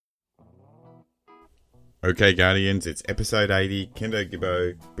Okay, Guardians, it's episode 80. Kendo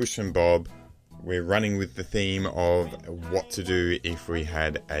Gibbo, Bush and Bob. We're running with the theme of what to do if we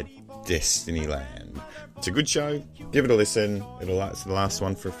had a Destiny land. It's a good show. Give it a listen. It's the last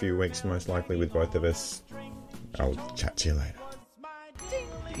one for a few weeks, most likely, with both of us. I'll chat to you later.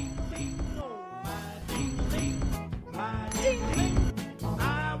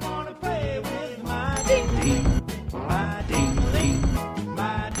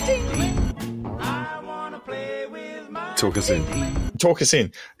 Talk us in. Talk us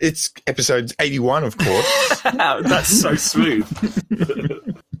in. It's episode 81, of course. That's so smooth.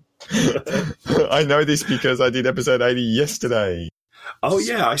 I know this because I did episode 80 yesterday. Oh,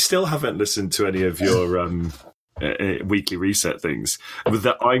 yeah. I still haven't listened to any of your weekly reset things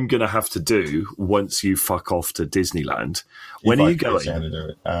that I'm going to have to do once you fuck off to Disneyland. When are you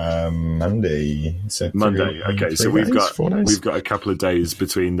going? Monday. So Monday. Okay, so we've got a couple of days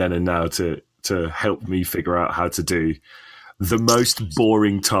between then and now to help me figure out how to do the most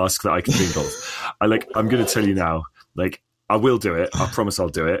boring task that I can think of. I'm going to tell you now, I will do it. I promise I'll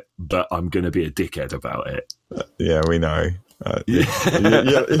do it, but I'm going to be a dickhead about it. Yeah, we know.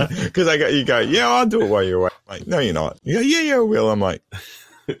 Because you go, yeah, I'll do it while you're away. I'm like, no, you're not. You go, yeah, I will. I'm like,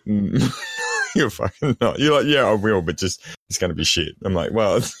 you're fucking not. You're like, yeah, I will, but just it's going to be shit. I'm like,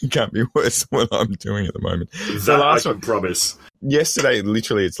 well, it can't be worse than what I'm doing at the moment. That I can promise. Yesterday,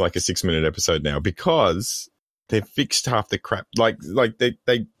 literally, it's like a 6-minute episode now because they fixed half the crap. Like they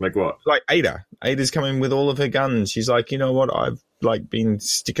like what? Like Ada. Ada's coming with all of her guns. She's like, you know what? I've been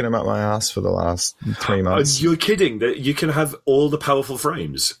sticking them up my ass for the last 3 months. You're kidding that you can have all the powerful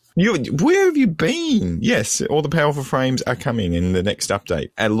frames. Where have you been? Yes, all the powerful frames are coming in the next update,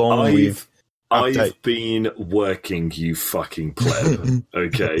 along with. I've been working, you fucking pleb.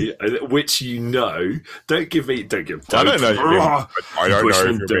 Okay, which you know. I don't know. I don't know if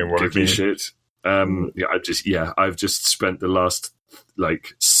you've been working. Give me shit. I've just spent the last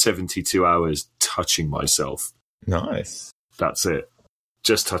 72 hours touching myself. Nice. That's it.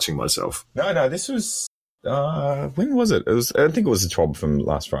 Just touching myself. No, this was when was it? I think it was the 12th from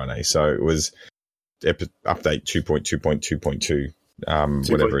last Friday. So it was update 2.2.2.2.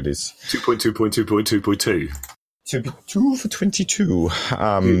 Whatever it is. 2.2.2.2.2. 2 for 22.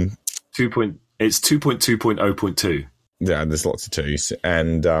 It's 2.2.0.2. Yeah, there's lots of twos.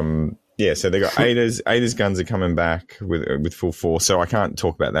 And so they got Ada's guns are coming back with full force. So I can't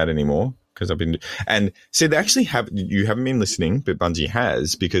talk about that anymore because I've been they actually you haven't been listening, but Bungie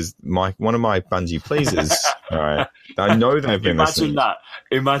has, because one of my Bungie pleasers. All right, I know they've been listening.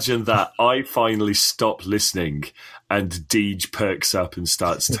 Imagine that. I finally stop listening, and Deej perks up and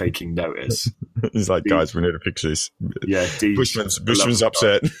starts taking notice. He's like, guys, we need to fix this. Yeah, Deej. Bushman's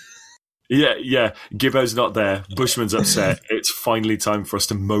upset. Yeah. Gibbo's not there. Bushman's upset. It's finally time for us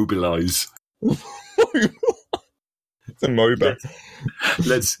to mobilise. It's a MOBA.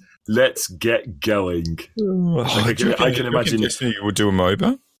 Let's get going. I can imagine Destiny would do a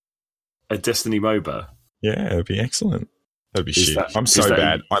MOBA. A Destiny MOBA. Yeah, it'd be excellent. That'd be shit. I'm so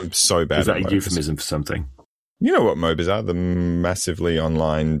bad. Is that a euphemism for something? You know what MOBAs are? The massively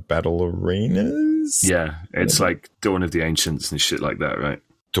online battle arenas? Yeah, it's like Dawn of the Ancients and shit like that, right?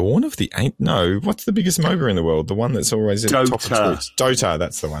 Dawn of the No, what's the biggest MOBA in the world? The one that's always at the top of tweets. Dota,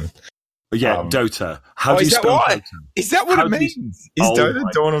 that's the one. Yeah, Dota. How do you spell Dota? Is that what it means? Is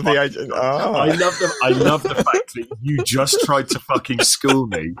Dota Dawn of the Ancients? Oh. I love the fact that you just tried to fucking school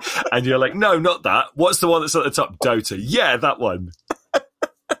me, and you're like, no, not that. What's the one that's at the top? Dota. Yeah, that one.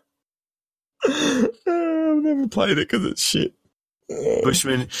 I've never played it because it's shit.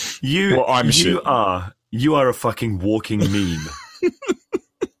 Bushman, you are a fucking walking meme.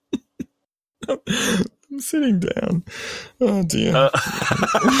 I'm sitting down. Oh dear.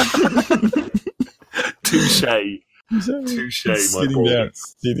 Touche, my boy.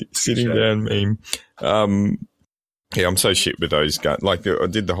 Sitting down meme. Yeah, I'm so shit with those guns. I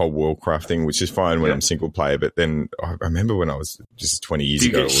did the whole Warcraft thing, which is fine when I'm single player, but then I remember when I was just 20 years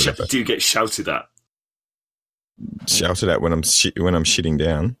ago. Do you get shouted at? Shouted at when I'm shitting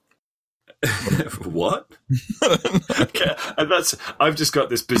down. What? Okay, and I've just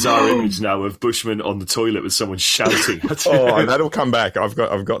got this bizarre image now of Bushman on the toilet with someone shouting at him. Oh, that'll come back. I've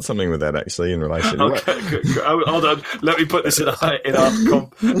got something with that actually in relation. Okay, hold on. Let me put this in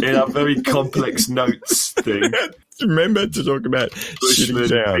our very complex notes thing. Remember to talk about Bushman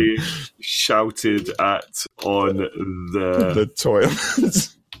shitting down. Being shouted at on the toilet.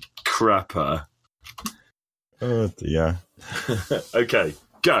 Crapper. Oh dear. Okay,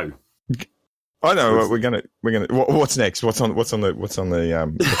 go. I know what we're gonna. What's next? What's on the? What are we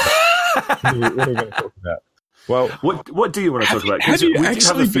going to talk about? Well, what do you want to talk about? Because we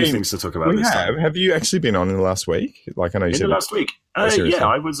have a few things to talk about. Have you actually been on in the last week? Like I know you said the last week. Yeah,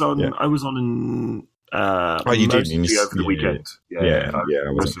 I was on. Yeah. I was on in. You did over the weekend. I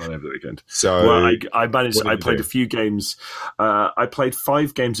was on over the weekend. So well, I managed. I played a few games. I played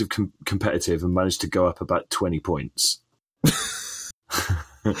 5 games of competitive and managed to go up about 20 points.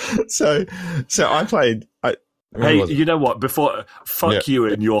 so I played. Hey, you know what? Fuck you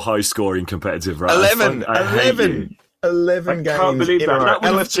and your high scoring competitive, right? 11 games. I can't believe that.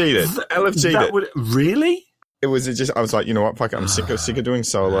 LF cheated. Really? It was just, I was like, you know what? Fuck it. I'm sick of doing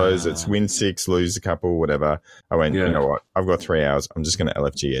solos. It's win 6, lose a couple, whatever. I went, you know what? I've got 3 hours. I'm just going to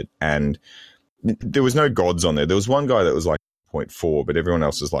LFG it. And there was no gods on there. There was one guy that was like 0.4, but everyone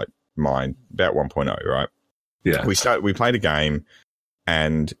else was like mine, about 1.0, right? Yeah. We played a game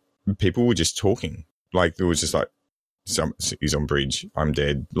and people were just talking. Like, it was just like, he's on bridge, I'm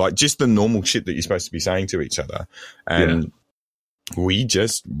dead. Like, just the normal shit that you're supposed to be saying to each other. And we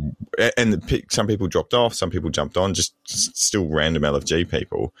just, and some people dropped off, some people jumped on, just still random LFG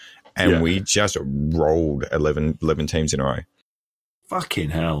people. And we just rolled 11 teams in a row. Fucking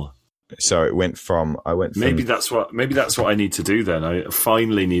hell. So it went from maybe that's what I need to do then. I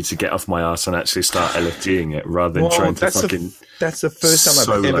finally need to get off my ass and actually start LFGing it rather than trying to fucking. That's the first time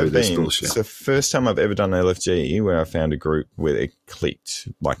I've ever been. Bullshit. It's the first time I've ever done LFG where I found a group where it clicked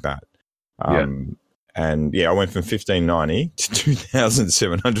like that. And I went from 1590 to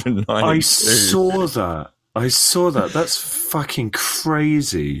 2790. I saw that. That's fucking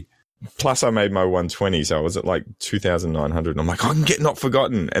crazy. Plus, I made my 120, so I was at like 2,900. And I'm like, I'm getting not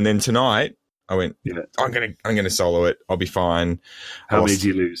forgotten. And then tonight, I went, I'm gonna solo it. I'll be fine. How many did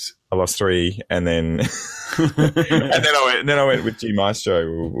you lose? I lost 3, and then I went with G Maestro.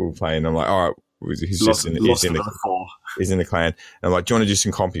 We were playing. I'm like, all right, he's in the clan. And I'm like, do you want to do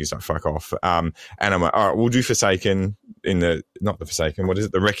some comp? He's like, fuck off. And I'm like, all right, we'll do Forsaken not the Forsaken. What is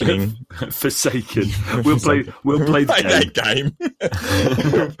it? The Reckoning. Forsaken. We'll play that game.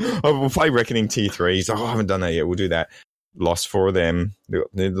 We'll play Reckoning tier 3. He's like, I haven't done that yet. We'll do that. Lost 4 of them.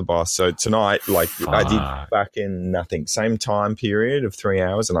 They're the boss. So tonight, I did fucking nothing. Same time period of 3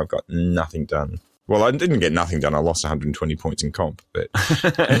 hours, and I've got nothing done. Well, I didn't get nothing done. I lost 120 points in comp. But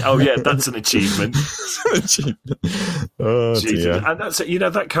oh yeah, that's an achievement. Oh dear. And that's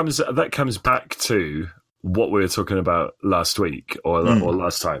that comes back to what we were talking about last week or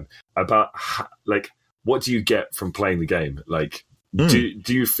last time about what do you get from playing the game? Like, do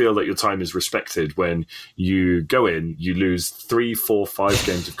you feel that your time is respected when you go in, you lose 3, 4, 5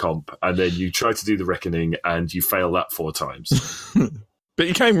 games of comp, and then you try to do the Reckoning and you fail that 4 times? But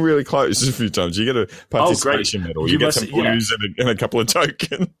you came really close a few times. You get a participation medal. You get some blues and a couple of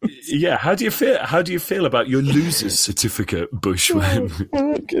tokens. Yeah. How do you feel about your loser's certificate, Bushman? I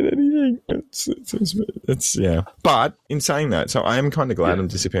don't get anything. It's yeah. But in saying that, so I am kind of glad I'm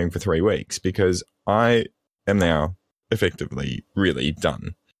disappearing for 3 weeks because I am now effectively really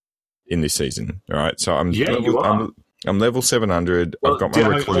done in this season. All right. So I'm level 700. Well, I've got my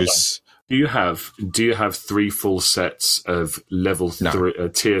recluse. Do you have 3 full sets of level 3,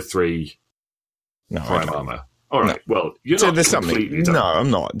 tier 3 prime armor? All right. No. Well, you're not completely done. No, I'm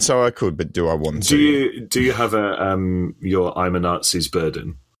not. So I could, but do I want to? Do you have your I'm a Nazi's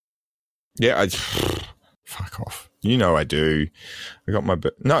burden? Yeah. Fuck off. You know I do. I got my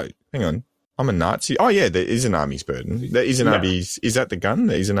no. Hang on. I'm a Nazi. Oh yeah, there is an army's burden. There is an army's. Is that the gun?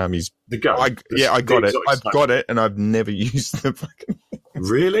 There is an army's. The gun. I got it. I've got it, and I've never used the fucking.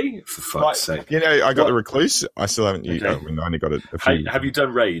 Really? For fuck's sake! You know, I got the recluse. I still haven't used. I only got it a few. Have you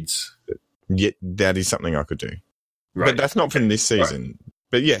done raids? Yeah, that is something I could do. Right. But that's not from this season. Right.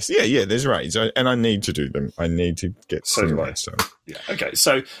 But yes, there's raids, and I need to do them. I need to get some raids. So yeah, okay.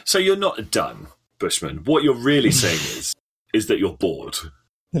 So you're not done, Bushman. What you're really saying is that you're bored.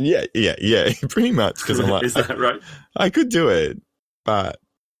 Yeah, pretty much. Because I'm like, is that right? I could do it, but.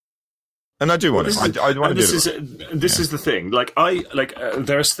 And I do want to. I want to do it. This is the thing.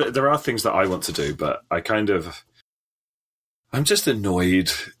 There are things that I want to do, but I'm just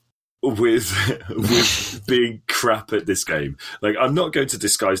annoyed with being crap at this game. Like, I'm not going to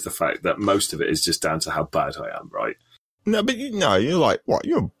disguise the fact that most of it is just down to how bad I am. Right? No, but you're like what?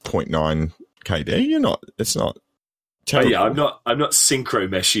 You're 0.9 KD. You're not. It's not. Oh, yeah, I'm not synchro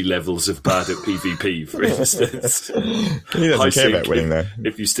meshy levels of bad at PvP, for instance. He doesn't care about winning, though.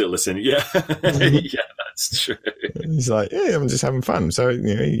 If you still listen, yeah, that's true. He's like, I'm just having fun. So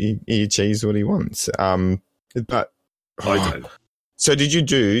he achieves what he wants. But I don't. So did you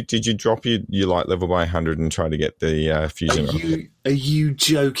drop your light level by 100 and try to get the fusion? Are you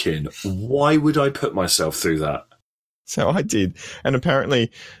joking? Why would I put myself through that? So I did, and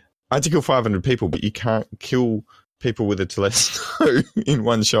apparently. I had to kill 500 people, but you can't kill people with a Telesto in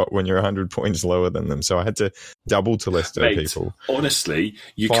one shot when you're 100 points lower than them. So I had to double Telesto people. Honestly,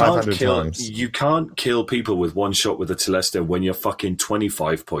 you can't kill people with one shot with a Telesto when you're fucking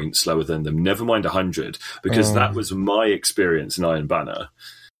 25 points lower than them. Never mind 100, because that was my experience in Iron Banner.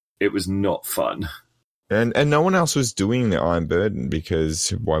 It was not fun. And no one else was doing the Iron Burden, because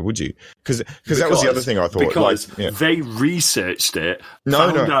why would you? Because that was the other thing I thought. Because they researched it,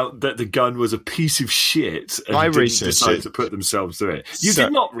 found out that the gun was a piece of shit, and decided to put themselves through it. You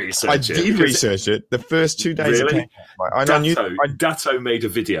did not research it. I did research it the first 2 days. Really? Datto made a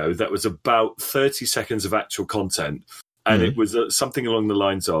video that was about 30 seconds of actual content, and it was something along the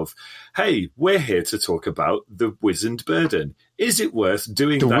lines of, hey, we're here to talk about the Wizened Burden. Is it worth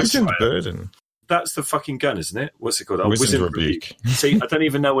doing that? The Wizened Burden? That's the fucking gun, isn't it? What's it called? Wizened Rebuke. See, I don't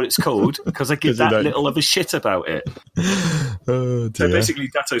even know what it's called because I give that little of a shit about it. Oh, dear. So basically,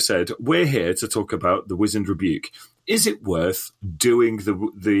 Datto said, we're here to talk about the Wizened Rebuke. Is it worth doing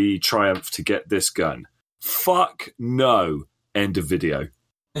the triumph to get this gun? Fuck no. End of video.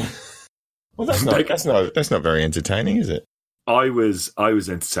 Well, that's not very entertaining, is it? I was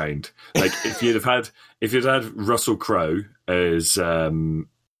entertained. Like if you'd had Russell Crowe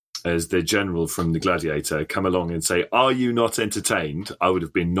as the general from the Gladiator come along and say, are you not entertained? I would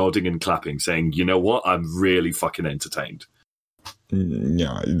have been nodding and clapping, saying, you know what? I'm really fucking entertained.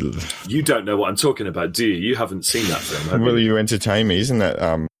 No. You don't know what I'm talking about, do you? You haven't seen that film, Will You Entertain Me? Isn't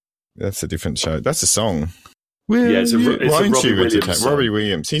that, that's a different show. That's a song. It's a Robbie Williams song. Robbie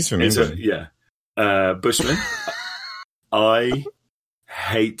Williams. He's from England. Bushman, I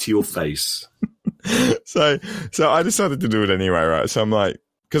hate your face. So I decided to do it anyway, right? So I'm like,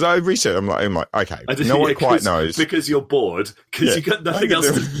 because I researched, I'm like, okay, no one quite knows. Because you're bored, because you got nothing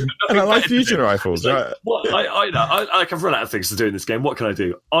else to do. And I like fusion rifles. Like, I know, I can run out of things to do in this game. What can I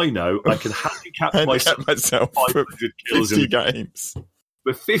do? I know, I can handicap myself 500 kills 50 games.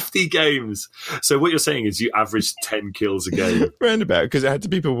 For 50 games. So what you're saying is you averaged 10 kills a game. Roundabout, because it had to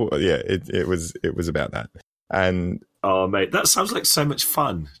be people, it was about that. And oh, mate, that sounds like so much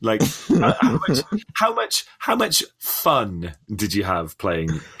fun. Like, how much fun did you have playing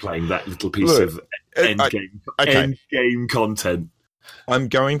that little piece of end game content? I'm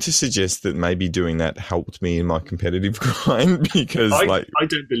going to suggest that maybe doing that helped me in my competitive grind because, I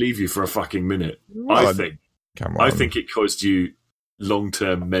don't believe you for a fucking minute. Well, I think it caused you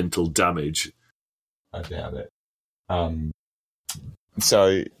long-term mental damage. I doubt it.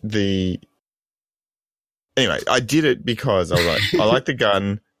 Anyway, I did it because I was like, I like the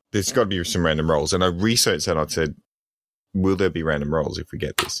gun. There's got to be some random rolls. And I researched that. I said, will there be random rolls if we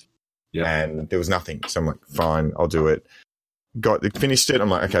get this? Yeah. And there was nothing. So I'm like, fine, I'll do it. Finished it. I'm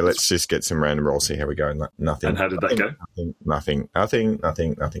like, okay, let's just get some random rolls, see how we go. Nothing. And how did that go? Nothing.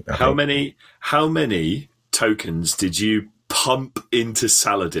 How many tokens did you pump into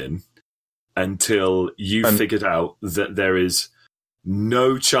Saladin until you figured out that there is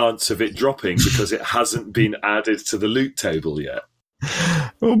no chance of it dropping because it hasn't been added to the loot table yet?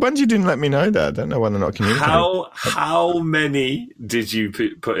 Well, Bungie didn't let me know that. I don't know why they're not communicating. How many did you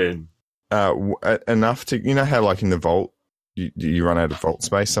put in? Enough to, you know how like in the vault, you run out of vault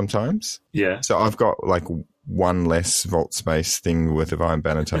space sometimes? Yeah. So I've got like one less vault space thing worth of Iron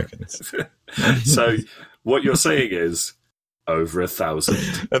Banner tokens. So what you're saying is over 1,000.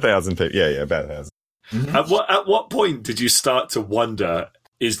 1,000 people. Yeah, about 1,000. Mm-hmm. At what point did you start to wonder,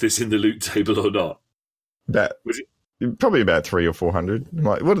 is this in the loot table or not? Probably about 300 or 400. I'm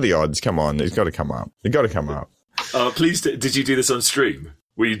like, what are the odds? Come on, it's got to come up. It's got to come up. Please, did you do this on stream?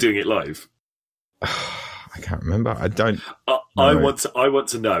 Were you doing it live? I can't remember. I don't. I want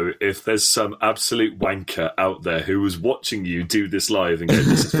to know if there's some absolute wanker out there who was watching you do this live and go,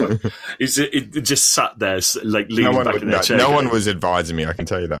 "This is fun." It just sat there like leaning back in their chair. No one was advising me. I can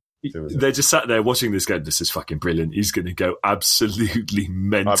tell you that. They just sat there watching this game. This is fucking brilliant. He's going to go absolutely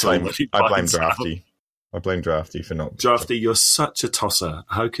mental. I blame Drafty. I blame Drafty for not. Drafty, you're such a tosser.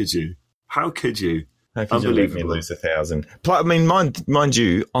 How could you? How could you let me lose 1,000? I mean, mind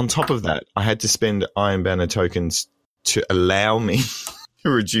you, on top of that, I had to spend Iron Banner tokens to allow me to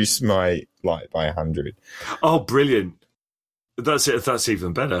reduce my light by 100. Oh, brilliant! That's it. That's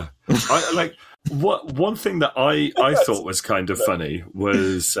even better. One thing that I thought was kind of funny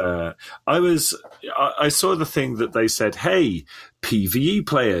was I saw the thing that they said, hey, PvE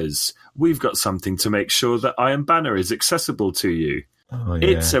players, we've got something to make sure that Iron Banner is accessible to you. Oh,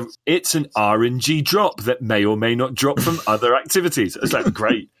 yeah. It's an RNG drop that may or may not drop from other activities. It's like,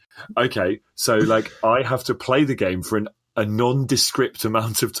 great. Okay, so like I have to play the game for a nondescript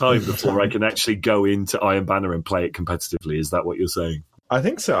amount of time before I can actually go into Iron Banner and play it competitively. Is that what you're saying? I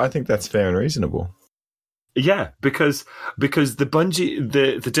think so. I think that's fair and reasonable. Yeah, because the Bungie,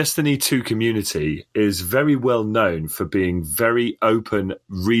 the Destiny 2 community is very well known for being very open,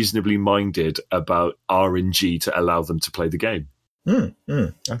 reasonably minded about RNG to allow them to play the game. I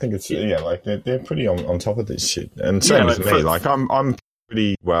think it's like they're pretty on top of this shit, and same as me. Like I'm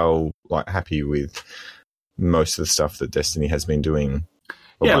pretty well happy with most of the stuff that Destiny has been doing.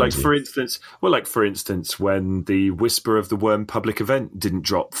 Yeah, like for instance, when the Whisper of the Worm public event didn't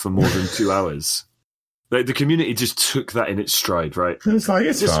drop for more than 2 hours. The community just took that in its stride, right? It's like,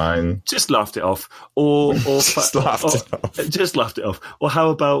 it's fine. Just laughed it off. Or just laughed it off. Or how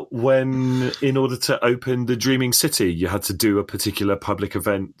about when, in order to open the Dreaming City, you had to do a particular public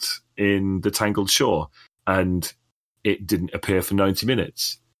event in the Tangled Shore, and it didn't appear for 90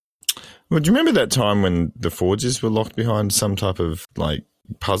 minutes? Well, do you remember that time when the Forges were locked behind some type of,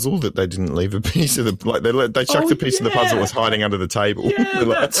 puzzle that they didn't leave a piece of the... they chucked a piece of the puzzle was hiding under the table. Yeah,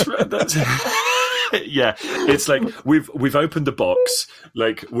 that's right. Yeah, it's like we've opened the box,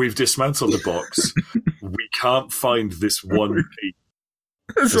 we've dismantled the box. We can't find this one piece.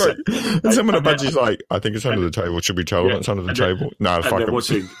 That's right. And someone at Bungie's I think it's under the table. Should we tell them it's under the table? No, fuck them.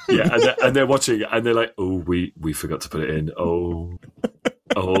 Watching, and they're watching, and they're like, "Oh, we forgot to put it in. Oh,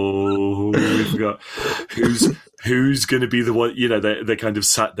 we forgot. Who's going to be the one?" They kind of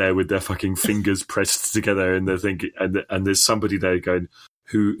sat there with their fucking fingers pressed together, and they're thinking, and there's somebody there going,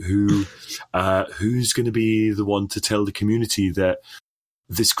 who's going to be the one to tell the community that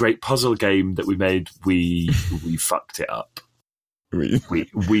this great puzzle game that we made, we fucked it up.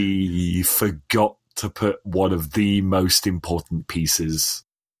 We forgot to put one of the most important pieces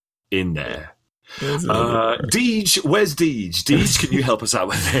in there. Deej, where's Deej? Deej, can you help us out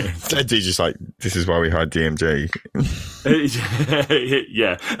with it? Deej is like, this is why we hired DMG.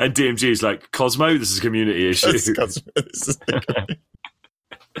 Yeah, and DMG is like, Cosmo, this is a community issue.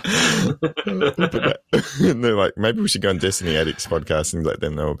 And they're like, maybe we should go on Destiny Addicts podcast and let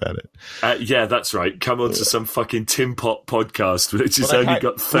them know about it. Yeah, that's right. Come on to some fucking Tim Pot podcast, which has only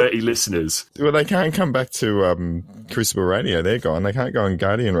got 30 listeners. Well, they can't come back to Crucible Radio. They're gone. They can't go on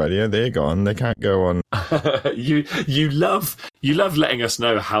Guardian Radio. They're gone. They can't go on. You love letting us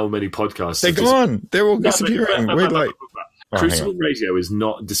know how many podcasts they're gone. They're all disappearing. Crucible Radio is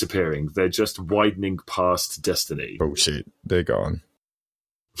not disappearing. They're just widening past Destiny. Bullshit. They're gone.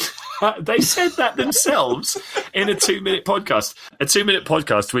 They said that themselves in a 2-minute podcast. A 2-minute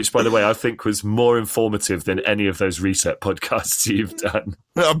podcast, which, by the way, I think was more informative than any of those Reset podcasts you've done.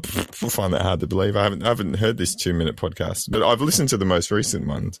 I find that hard to believe. I haven't heard this 2-minute podcast, but I've listened to the most recent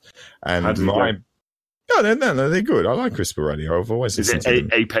ones. And no, they're good. I like Crucible Radio. I've always listened to them.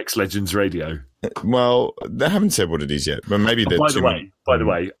 Apex Legends Radio? Well, they haven't said what it is yet, but maybe they're By the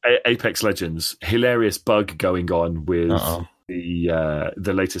way, Apex Legends, hilarious bug going on with...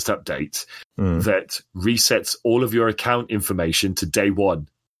 the latest update that resets all of your account information to day one.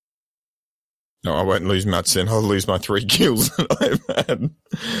 No, I won't lose much then. I'll lose my 3 kills that I've had.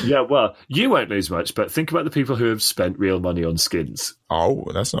 Yeah, well, you won't lose much, but think about the people who have spent real money on skins. Oh,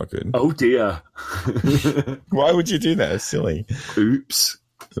 that's not good. Oh, dear. Why would you do that? It's silly. Oops.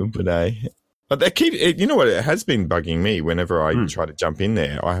 But they you know what? It has been bugging me whenever I try to jump in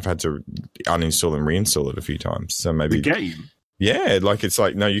there. I have had to uninstall and reinstall it a few times. So maybe the game. Yeah, it's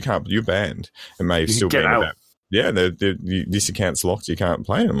like, no, you can't. You're banned. It may have still been about. Yeah, this account's locked. You can't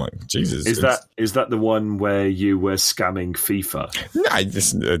play it. I'm like, Jesus. Is that the one where you were scamming FIFA?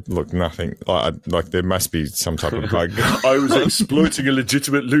 No, look, nothing. There must be some type of bug. I was exploiting a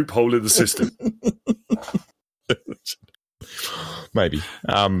legitimate loophole in the system. Maybe.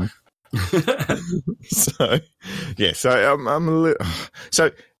 So I'm a little.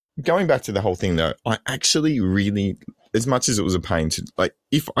 So going back to the whole thing, though, I actually really, as much as it was a pain to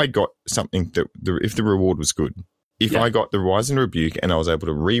if I got something if the reward was good, I got the Rise and Rebuke and I was able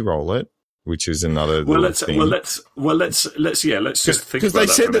to re-roll it, which is another thing. Let's just think because they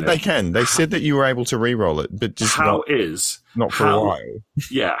said that they can. They said that you were able to re-roll it, but just not for a while.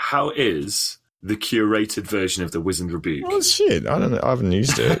 Yeah, how is the curated version of the Wiz and Rebuke? Oh shit! I don't know. I haven't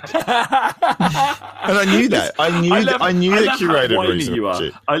used it, and I knew that. I knew the curated version. You are.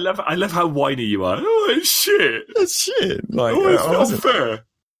 I love how whiny you are. Oh, it's shit. It's shit. It's not fair.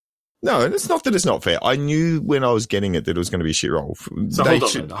 No, it's not that it's not fair. I knew when I was getting it that it was going to be a shit roll. So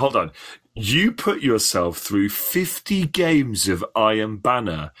hold on. You put yourself through 50 games of Iron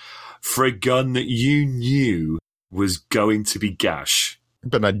Banner for a gun that you knew was going to be gash.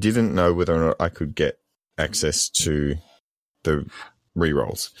 But I didn't know whether or not I could get access to the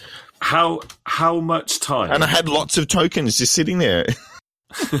rerolls. How much time? And I had lots of tokens just sitting there.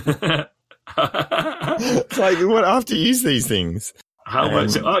 It's like, what? I have to use these things. How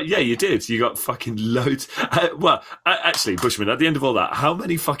much? Oh, yeah, you did. You got fucking loads. Actually, Bushman, at the end of all that, how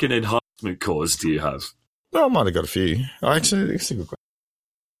many fucking enhancement cores do you have? No, I might have got a few. Actually, it's a good question.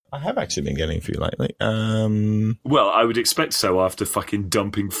 I have actually been getting a few lately. Well, I would expect so after fucking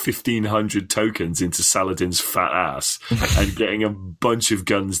dumping 1,500 tokens into Saladin's fat ass and getting a bunch of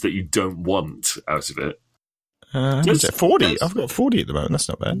guns that you don't want out of it. 40. I've got 40 at the moment. That's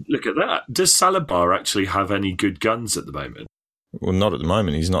not bad. Look at that. Does Salabar actually have any good guns at the moment? Well, not at the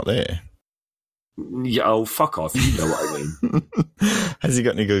moment. He's not there. Yeah, oh, fuck off. You know what I mean. Has he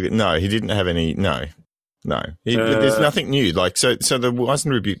got any good? No, he didn't have any. No. There's nothing new. Like so the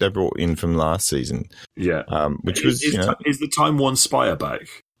Wizen Rebuke they brought in from last season. Yeah. Which was is the Time One Spire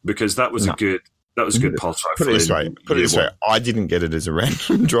back? Because that was a good pulse rifle. Put it this way. I didn't get it as a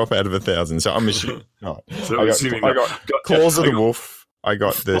random drop out of 1,000, so I'm assuming. No. I got Claws of the Wolf. I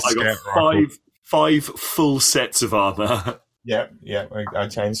got five full sets of armor. Yeah. I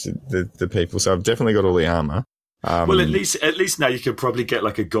changed the people, so I've definitely got all the armor. Well, at least now you can probably get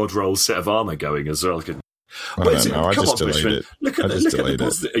like a God Roll set of armor going as well. I just deleted it. Look at the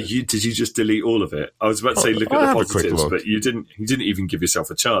positive. Did you just delete all of it? I was about to say look at the positives, but you didn't even give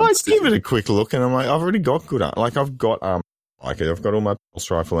yourself a chance. I give it a quick look, and I'm like, I've already got good. Like I've got I've got all my pulse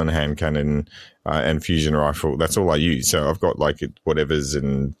rifle and hand cannon and fusion rifle. That's all I use. So I've got like whatever's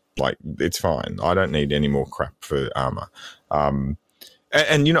and like it's fine. I don't need any more crap for armor.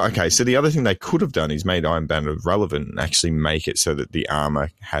 And okay, so the other thing they could have done is made Iron Banner relevant and actually make it so that the armor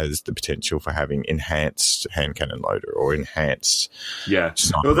has the potential for having enhanced hand cannon loader or enhanced. Yeah,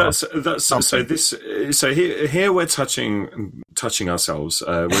 well, that's something. So here we're touching ourselves.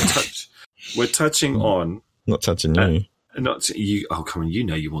 We're touching on not touching you. Not you. Oh, come on! You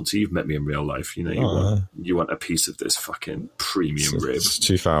know you want to. You've met me in real life. You know you want a piece of this fucking premium rib. It's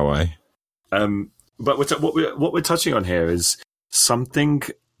too far away. But what we're touching on here is something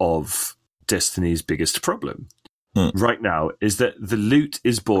of Destiny's biggest problem right now is that the loot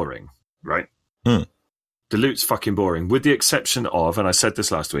is boring, right? The loot's fucking boring, with the exception of, and I said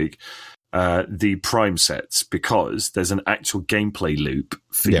this last week, the prime sets, because there's an actual gameplay loop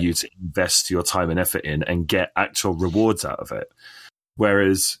for you to invest your time and effort in and get actual rewards out of it.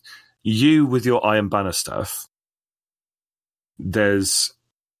 Whereas you, with your Iron Banner stuff, there's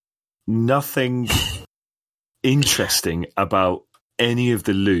nothing interesting about any of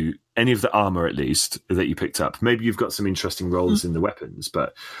the loot, any of the armor at least, that you picked up. Maybe you've got some interesting rolls in the weapons,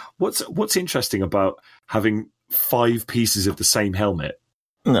 but what's interesting about having 5 pieces of the same helmet?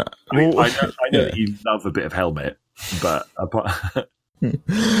 No. I know that you love a bit of helmet, but get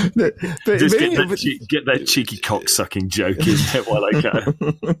that cheeky cock-sucking joke in there while I can.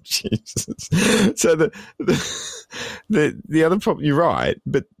 Jesus. So the other problem, you're right,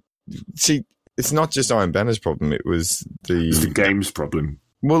 but see, it's not just Iron Banner's problem. It's the game's problem.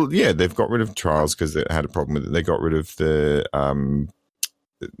 Well, yeah, they've got rid of Trials because they had a problem with it. They got rid of the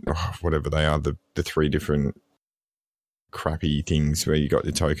whatever they are, the 3 different crappy things where you got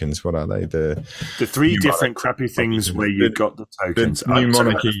the tokens. What are they? The 3 different crappy things where you got the tokens. The new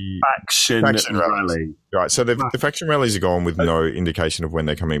monarchy faction rally. Right, so the faction rallies are gone with no indication of when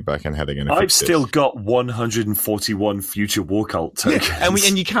they're coming back and how they're going to fix I've still got 141 future war cult tokens. Yeah,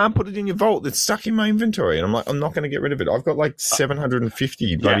 and you can't put it in your vault. It's stuck in my inventory. And I'm like, I'm not going to get rid of it. I've got like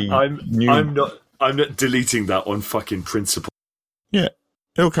 750 bloody new... I'm not deleting that on fucking principle. Yeah,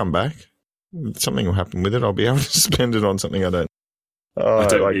 it'll come back. Something will happen with it. I'll be able to spend it on something I don't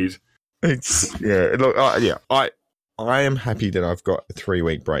need. It's Look, I am happy that I've got a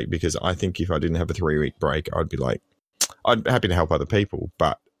 3-week break, because I think if I didn't have a 3-week break, I'd be happy to help other people.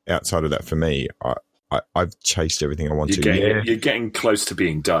 But outside of that, for me, I've chased everything I want to. You're getting close to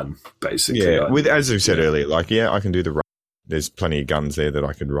being done, basically. Yeah, as we said earlier, I can do the run. There's plenty of guns there that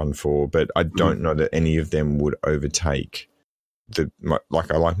I could run for, but I don't know that any of them would overtake. I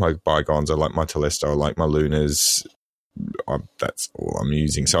like my Bygones, I like my Telesto, I like my Lunas. That's all I'm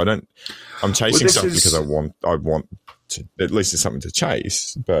using. So I'm chasing stuff because I want to, at least it's something to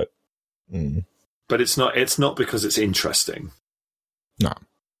chase, but it's not because it's interesting. No.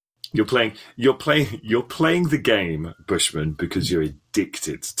 You're playing the game, Bushman, because you're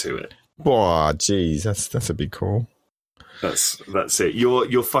addicted to it. Oh, geez, that's a big call. That's it. You're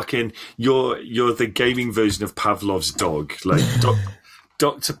the gaming version of Pavlov's dog. Like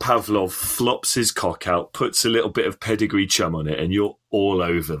Dr. Pavlov flops his cock out, puts a little bit of pedigree chum on it, and you're all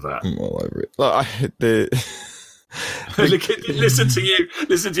over that. I'm all over it. Listen to you.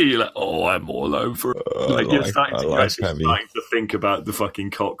 You're like, oh, I'm all over it. You're starting to think about the fucking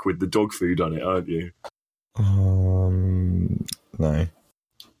cock with the dog food on it, aren't you? No.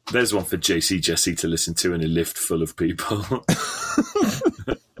 There's one for JC Jesse to listen to in a lift full of people.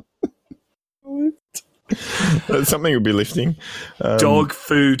 That's something we'll be lifting. Dog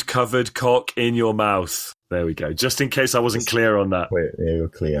food covered cock in your mouth. There we go. Just in case I wasn't clear on that. Yeah, you're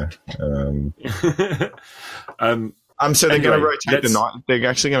clear. So they're going to rotate the night. They're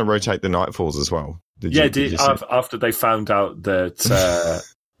actually going to rotate the nightfalls as well. After they found out that.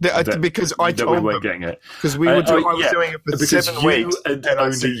 Because I told we weren't getting it. Because I was doing it for 7 weeks. And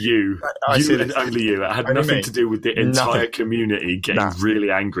only you. Only you. It had nothing to do with the entire community getting really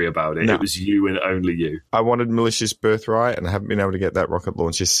angry about it. It was you and only you. I wanted Malicious Birthright, and I haven't been able to get that rocket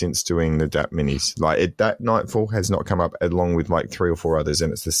launcher since doing the DAP minis. That Nightfall has not come up along with 3 or 4 others,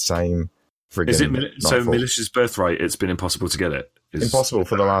 and it's the same friggin' Is it Nightfall. So Malicious Birthright, it's been impossible to get it? Impossible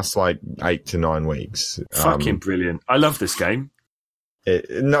for the last 8 to 9 weeks. Fucking brilliant. I love this game.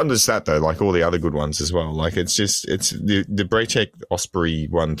 Not just that though, all the other good ones as well. It's the Braycheck Osprey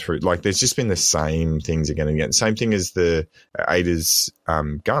one through. There's just been the same things again and again. Same thing as the Ada's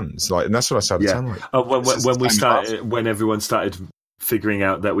guns. And that's what I started telling. When everyone started figuring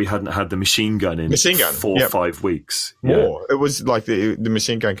out that we hadn't had the machine gun in 4 or 5 weeks. More. It was the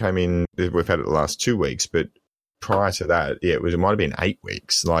machine gun came in. We've had it the last 2 weeks, but prior to that, it might have been 8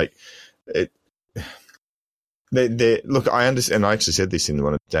 weeks. Look, I understand. I actually said this in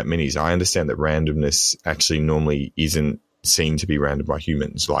one of the minis. I understand that randomness actually normally isn't seen to be random by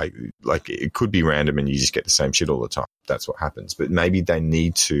humans. It could be random and you just get the same shit all the time. That's what happens. But maybe they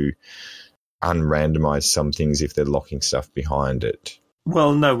need to unrandomize some things if they're locking stuff behind it.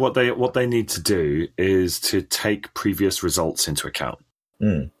 Well, no. What they need to do is to take previous results into account.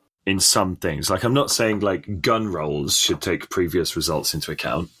 In some things, I'm not saying gun rolls should take previous results into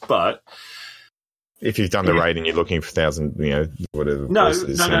account, but. If you've done the raid and you're looking for 1,000, whatever. No.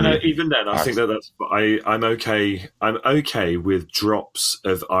 Even then, I think that's. I'm okay. I'm okay with drops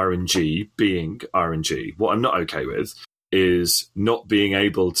of RNG being RNG. What I'm not okay with is not being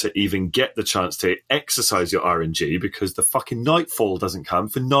able to even get the chance to exercise your RNG because the fucking Nightfall doesn't come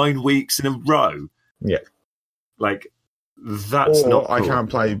for 9 weeks in a row. Yeah. That's not cool. I can't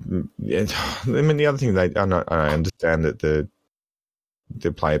play. The other thing, I understand that the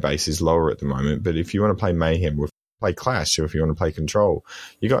player base is lower at the moment, but if you want to play Mayhem or play Clash, or if you want to play Control,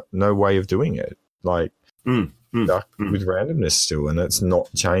 you got no way of doing it. With randomness still, and it's not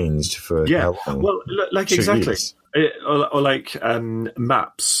changed for how long? Well, exactly.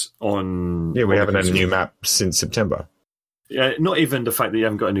 Maps on. Yeah, we haven't had a new map since September. Yeah, not even the fact that you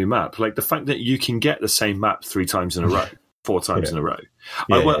haven't got a new map. The fact that you can get the same map 3 times in a row, 4 times in a row.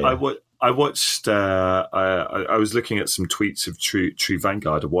 I watched. I was looking at some tweets of True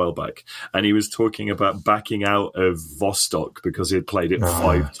Vanguard a while back, and he was talking about backing out of Vostok because he had played it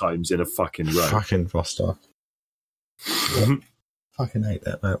 5 times in a fucking row. Fucking Vostok. Fucking hate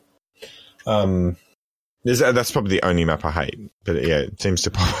that map. That's probably the only map I hate, but it seems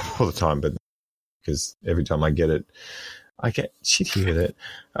to pop up all the time. But because every time I get it, I get shitty with it.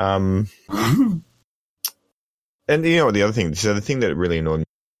 And the other thing. So the thing that really annoyed me.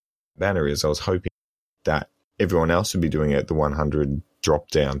 Banner is I was hoping that everyone else would be doing it, the 100 drop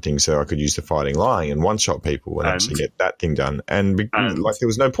down thing, so I could use the Fighting Lying and one-shot people and actually get that thing done. And there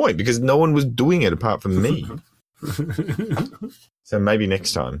was no point because no one was doing it apart from me. So maybe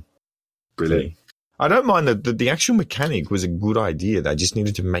next time. Brilliant. I don't mind that the actual mechanic was a good idea. They just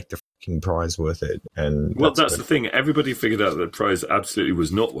needed to make the fucking prize worth it. And that's the thing. Everybody figured out that the prize absolutely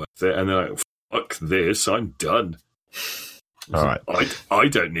was not worth it, and they're like, fuck this, I'm done. All right. I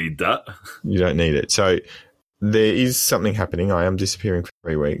don't need that. You don't need it. So there is something happening. I am disappearing for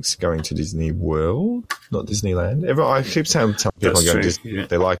 3 weeks, going to Disney World, not Disneyland. I keep saying some people are going to Disney.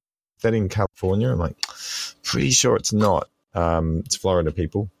 They're like, is that in California? I'm like, pretty sure it's not. It's Florida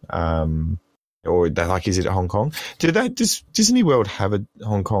people. Or they're like, is it Hong Kong? Does Disney World have a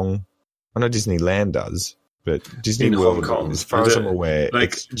Hong Kong? I know Disneyland does, but Disney in World, Hong Kong, as far as I'm aware,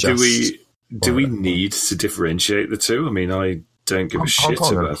 it's just... Do we need to differentiate the two? I mean, I don't give a shit Hong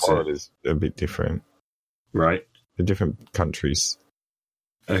Kong about and Florida is a bit different. Right. They're different countries.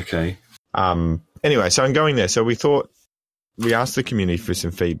 Okay. Anyway, so I'm going there. So we asked the community for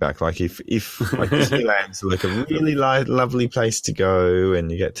some feedback. If Disneyland's a really lovely place to go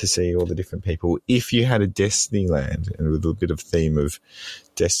and you get to see all the different people. If you had a Destinyland and with a bit of theme of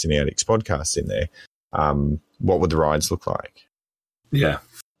Destiny Addicts podcast in there, what would the rides look like? Yeah.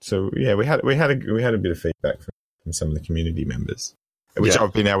 So we had a bit of feedback from some of the community members, which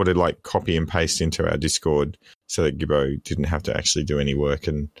I've been able to copy and paste into our Discord so that Gibbo didn't have to actually do any work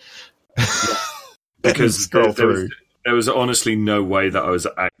and because there was honestly no way that I was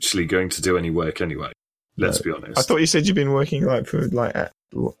actually going to do any work anyway. Let's be honest. I thought you said you've been working for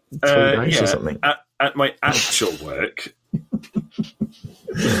 3 days or something. At my actual work,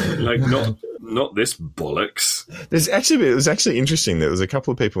 like not this bollocks. It was actually interesting. There was a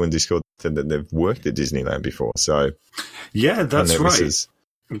couple of people in Discord that they've worked at Disneyland before. So yeah, that's right.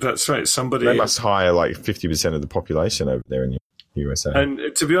 That's right. They must hire like 50% of the population over there in USA. And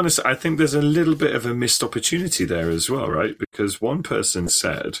to be honest, I think there's a little bit of a missed opportunity there as well, right? Because one person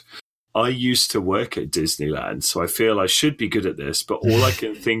said, I used to work at Disneyland, so I feel I should be good at this, but all I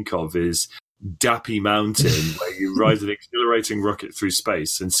can think of is Dappy Mountain, where you ride an exhilarating rocket through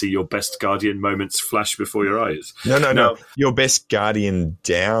space and see your best Guardian moments flash before your eyes. No. Your best Guardian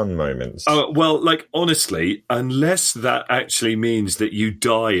down moments. Oh, well, like, honestly, unless that actually means that you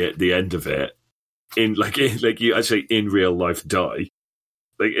die at the end of it, you actually in real life die,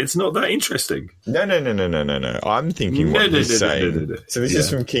 like, it's not that interesting. No. I'm thinking what he's saying. No. So this is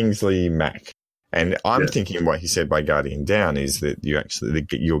from Kingsley Mack. And I'm thinking what he said by Guardian down is that you actually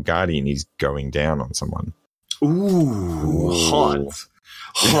your Guardian is going down on someone. Ooh, hot.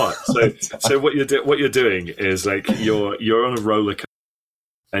 So what you're doing is like you're on a roller coaster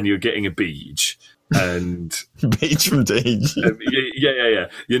and you're getting a beach and beach from Deej. Yeah.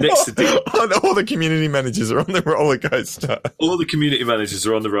 You're next to Deej. All the community managers are on the roller coaster. All the community managers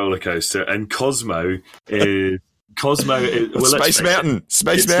are on the roller coaster, and Cosmo is Space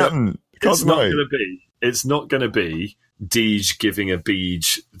Mountain. Cosmo. It's not going to be Deej giving a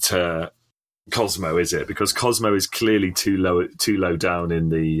beach to Cosmo, is it? Because Cosmo is clearly too low down in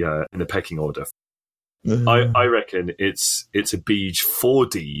the pecking order. I reckon it's a beach for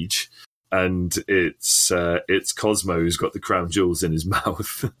Deej, and it's Cosmo who's got the crown jewels in his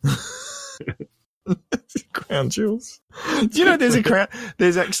mouth. Crown jewels. Do you know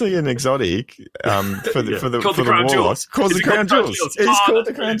there's actually an exotic for the crown warlocks called the crown jewels. It's called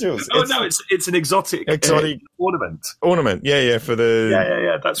the crown jewels. Oh no, it's an exotic ornament. Ornament, yeah, for the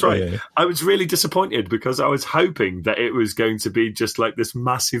yeah. That's right. Yeah. I was really disappointed because I was hoping that it was going to be just like this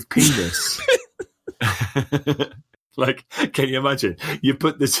massive penis. Like, can you imagine? You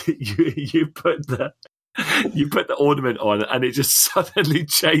put this, you put the ornament on, and it just suddenly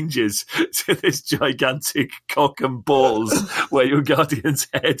changes to this gigantic cock and balls where your Guardian's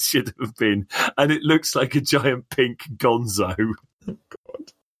head should have been, and it looks like a giant pink Gonzo. Oh,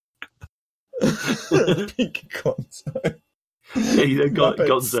 God. Pink Gonzo. Yeah, you know,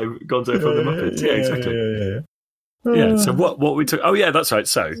 Gonzo from the Muppets. Yeah, exactly. Yeah. So what we took? Oh, yeah, that's right.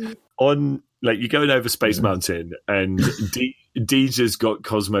 So on, like, you're going over Space Mountain, and Deej has got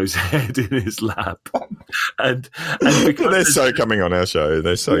Cosmo's head in his lap, and because they're so coming on our show,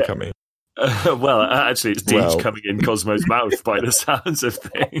 they're so coming. Well, actually, it's Deej coming in Cosmo's mouth by the sounds of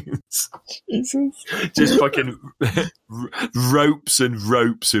things. Jesus. Just fucking ropes and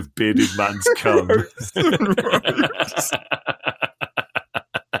ropes of bearded man's cum.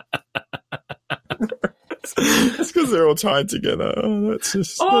 It's because they're all tied together. Oh, that's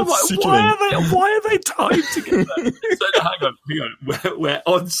just sickening. Why are they tied together? So, hang on. We're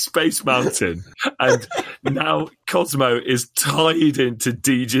on Space Mountain, and now Cosmo is tied into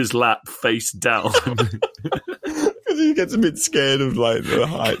Deej's lap face down. Because he gets a bit scared of like the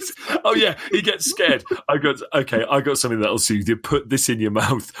heights. Oh yeah, he gets scared. I got something that'll soothe you. Put this in your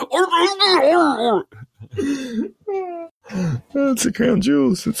mouth. It's a crown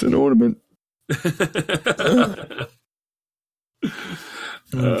jewels. It's an ornament.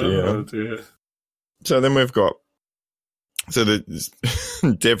 Oh dear. So then we've got the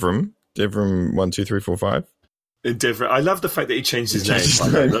Devram 1 2 3 4 5. Devram. I love the fact that he changed his name.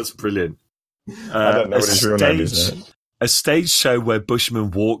 That's brilliant. I don't know what his real name is now. A stage show where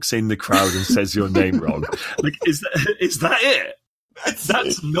Bushman walks in the crowd and says your name wrong. Like, is that it?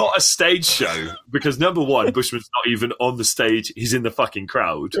 That's not a stage show, because number one, Bushman's not even on the stage; he's in the fucking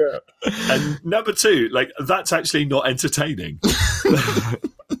crowd. Yeah. And number two, like, that's actually not entertaining.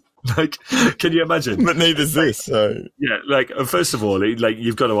 Like, can you imagine? But neither's this. So yeah, like, first of all, like,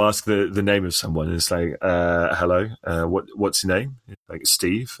 you've got to ask the name of someone. And it's like, hello, what's your name? Like,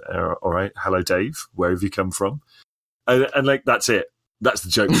 Steve. All right, hello, Dave. Where have you come from? And like, that's it. That's the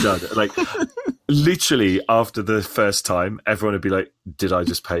joke done. Like, literally after the first time, everyone would be like, did I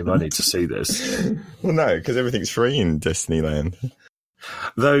just pay money to see this? Well, no, because everything's free in Destinyland.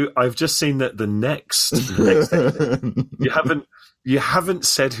 Though I've just seen that the next you haven't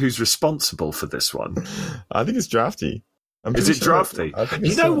said who's responsible for this one. I think it's Drafty. Is it Drafty?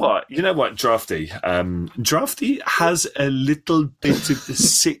 You know what, Drafty? Drafty has a little bit of the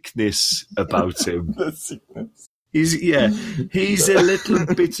sickness about him. The sickness. He's a little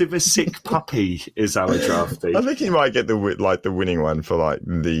bit of a sick puppy, is our Drafty. I think he might get the winning one for like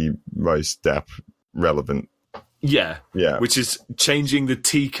the most DAP relevant Yeah. Which is changing the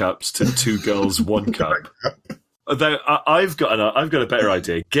teacups to 2 girls, 1 cup. Although I've got a better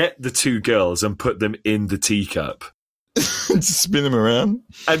idea. Get the 2 girls and put them in the teacup. Just spin them around,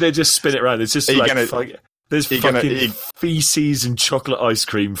 and they just spin it around. It's just there's fucking feces and chocolate ice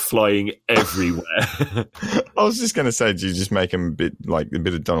cream flying everywhere. I was just going to say, do you just make them a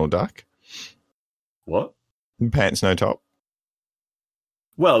bit of Donald Duck? What? Pants no top.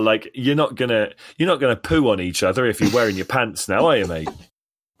 Well, like you're not gonna poo on each other if you're wearing your pants now, are you, mate?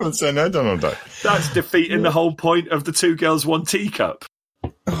 Well, so no Donald Duck. That's defeating the whole point of the 2 girls, 1 teacup.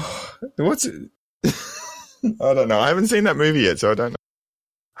 What's it? I don't know. I haven't seen that movie yet, so I don't know.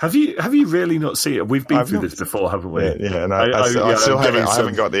 Have you really not seen it? We've been through this before, haven't we? Yeah. And I still haven't. I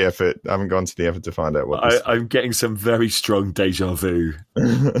haven't got the effort. I haven't gone to the effort to find out what. I'm getting some very strong deja vu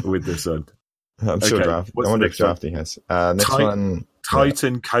with this one. I'm sure Drafty. I wonder if Drafty has. Next one.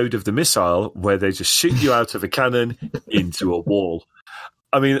 Titan Code of the Missile, where they just shoot you out of a cannon into a wall.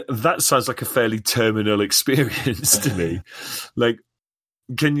 I mean, that sounds like a fairly terminal experience to me. Like,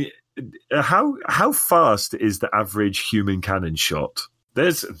 can you? How fast is the average human cannon shot?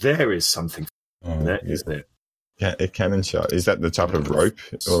 There is something there, isn't it? Yeah, a cannon shot. Is that the type of rope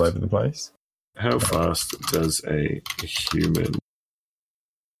all over the place? How fast does a human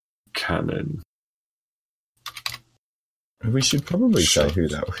cannon? We should probably say who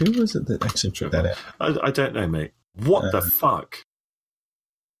was it that actually put that out? I don't know, mate. What the fuck?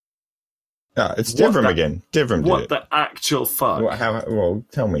 It's Devram again. Devram did what it. The actual fuck? Well,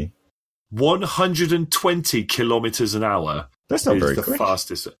 tell me. 120 kilometers an hour. That's not very quick. The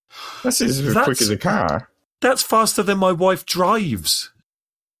fastest. That's as quick as a car. That's faster than my wife drives.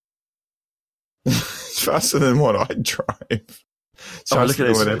 Faster than what I drive. So look at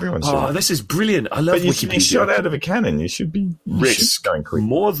this. This is brilliant. I love Wikipedia. But you should be shot out of a cannon. You should be going quick.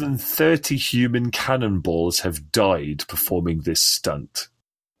 More than 30 human cannonballs have died performing this stunt.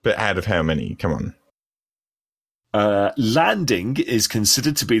 But out of how many? Come on. Landing is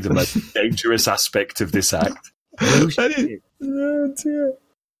considered to be the most dangerous aspect of this act.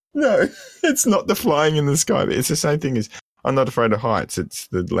 No, it's not the flying in the sky. It's the same thing as I'm not afraid of heights. It's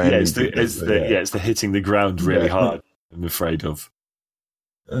the landing. Yeah, it's the hitting the ground really hard. I'm afraid of.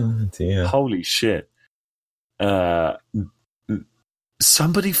 Oh dear! Holy shit!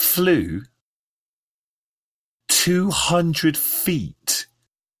 Somebody flew 200 feet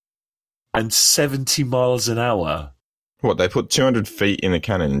and 70 miles an hour. What, they put 200 feet in a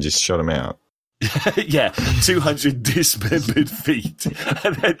cannon and just shot them out? Yeah, 200 dismembered feet,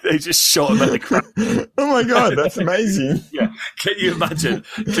 and then they just shot them at the ground. Oh my god, that's amazing! Yeah, can you imagine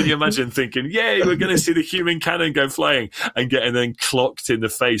thinking, "Yay, we're going to see the human cannon go flying," and getting then clocked in the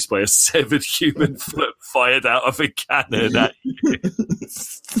face by a severed human foot fired out of a cannon at you?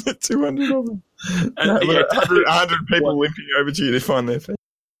 200 of them. 100 people limping over to you to find their feet.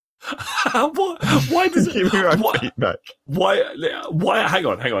 Why does it give me my feet back? Why? Hang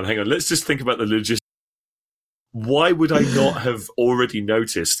on. Let's just think about the logistics. Why would I not have already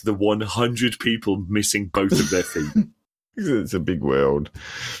noticed the 100 people missing both of their feet? Because it's a big world.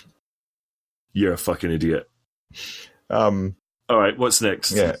 You're a fucking idiot. All right, what's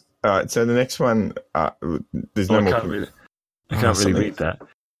next? Yeah. All right. So the next one, there's no more. I can't really read that.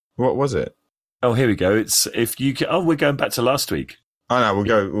 What was it? Oh, here we go. It's if you. We're going back to last week. Oh no, we'll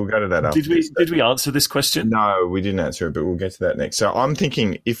go to that after. Did we answer this question? No, we didn't answer it, but we'll get to that next. So I'm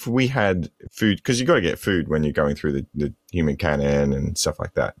thinking if we had food, because you got to get food when you're going through the human cannon and stuff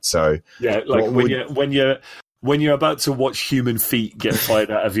like that. So yeah, like when you're about to watch human feet get fired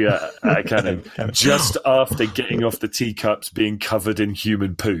out of your cannon, just after getting off the teacups being covered in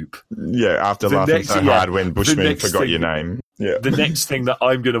human poop. Yeah, after laughing so hard when Bushman forgot your name. Yeah, the next thing that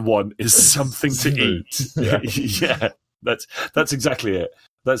I'm going to want is something to eat. Yeah. That's exactly it.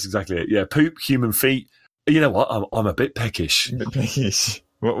 Yeah, poop, human feet. You know what? I'm a bit peckish.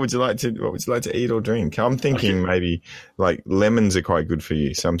 What would you like to eat or drink? I'm thinking maybe like lemons are quite good for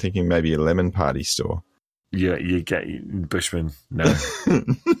you. So I'm thinking maybe a lemon party store. Yeah, you get Bushman. No,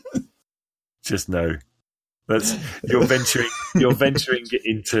 just no. You're venturing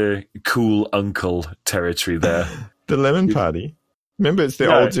into cool uncle territory there. The lemon party. Remember, it's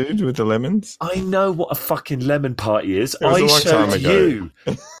the old dude with the lemons? I know what a fucking lemon party is. I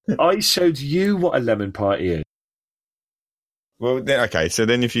showed you what a lemon party is. Well, okay. So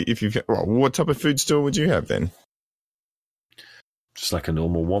then if you what type of food store would you have then? Just like a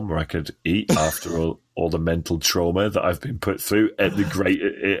normal one where I could eat after all the mental trauma that I've been put through at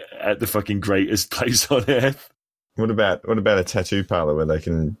the fucking greatest place on earth. What about a tattoo parlor where they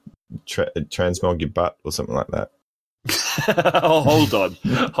can transmog your butt or something like that? Oh,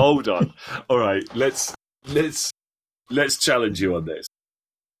 hold on. All right, let's let's challenge you on this.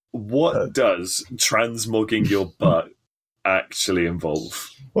 What does transmogging your butt actually involve?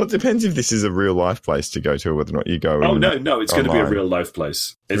 Well, it depends if this is a real life place to go to, or whether or not you go. Oh no, it's going to be a real life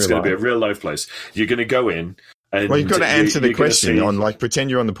place. It's going to be a real life place. You're going to go in, and well, you've got to answer the question on, like, pretend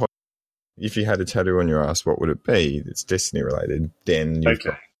you're on the podcast. If you had a tattoo on your ass, what would it be? It's Destiny related. Then you've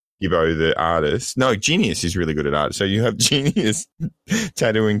got Gibbo, the artist. No, Genius is really good at art. So you have Genius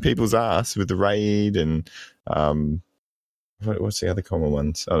tattooing people's ass with the raid and what's the other common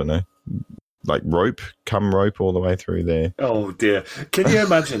ones? I don't know. Like rope all the way through there. Oh dear! Can you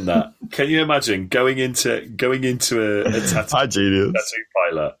imagine that? Can you imagine going into a tattoo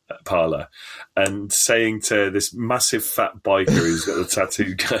parlor and saying to this massive fat biker who's got the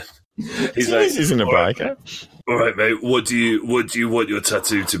tattoo gun? He's like, "This isn't a biker." All right, mate. What do you want your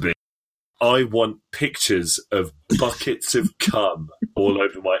tattoo to be? I want pictures of buckets of cum all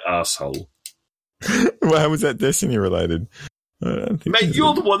over my asshole. Well, how was that Destiny related? Mate,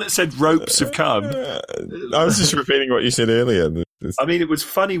 you're the one that said ropes of cum. I was just repeating what you said earlier. I mean, it was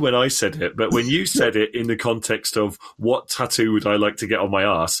funny when I said it, but when you said it in the context of what tattoo would I like to get on my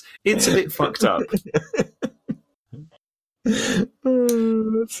ass, it's a bit fucked up.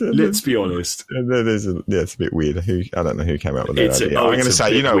 Let's be honest. It's a bit weird. I don't know who came up with that idea. I'm going to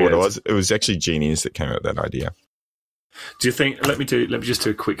say, you know what it was? It was actually Genius that came up with that idea. Do you think? Let me just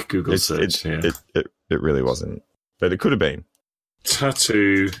do a quick Google search here. It really wasn't, but it could have been.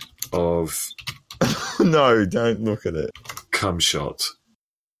 Tattoo of no, don't look at it. Cum shot.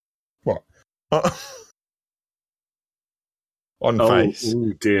 What? On face?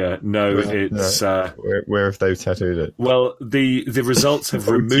 Oh dear, no, it's no. Where have they tattooed it? Well, the results have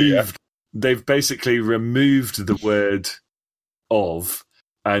removed. They've basically removed the word "of,"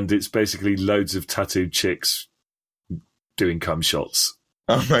 and it's basically loads of tattooed chicks doing cum shots.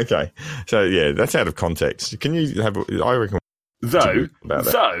 Oh, okay. So yeah, that's out of context. Can you have? I reckon. Though,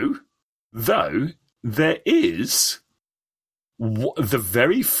 there is the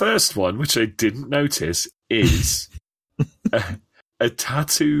very first one, which I didn't notice, is a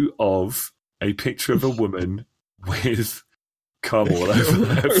tattoo of a picture of a woman with cum all over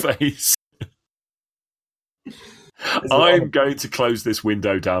her face. I'm going to close this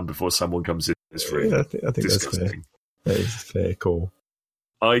window down before someone comes in this room. Yeah, I think that's fair. That is a fair call.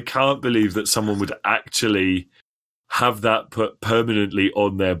 I can't believe that someone would actually have that put permanently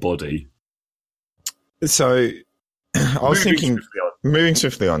on their body. So I was moving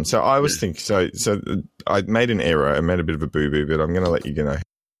swiftly on. So I was thinking, so I made an error. I made a bit of a boo-boo, but I'm going to let you know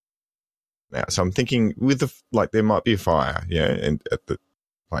now. So I'm thinking there might be a fire, and at the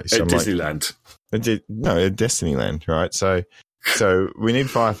place. At Disneyland. At Destinyland, right? So we need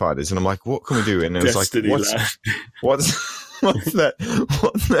firefighters, and I'm like, what can we do? And it was like, What's that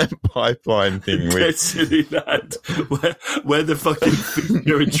pipeline thing with Destinyland, where the fucking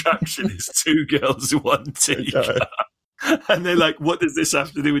finger attraction is two girls, one teacup. And they're like, what does this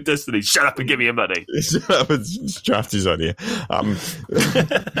have to do with Destiny? Shut up and give me your money. Shut up, it's Drafty's idea.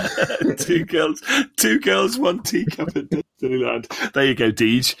 Two girls, one teacup at Disneyland. There you go,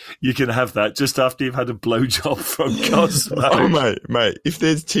 Deej. You can have that just after you've had a blowjob from Cosmo. Oh, mate, if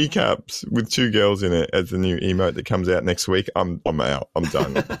there's teacups with two girls in it as the new emote that comes out next week, I'm out. I'm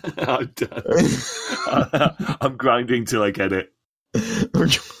done. I'm done. I'm grinding till I get it.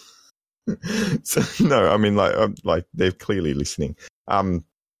 So no, I mean like they're clearly listening.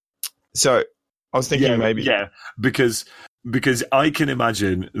 So I was thinking because I can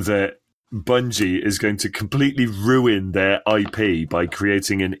imagine that Bungie is going to completely ruin their IP by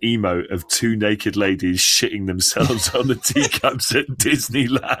creating an emote of two naked ladies shitting themselves on the teacups at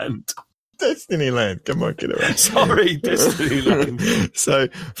Disneyland. Disneyland, come on, get around. Sorry, Disneyland. So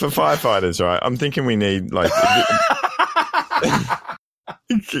for firefighters, right? I'm thinking we need like.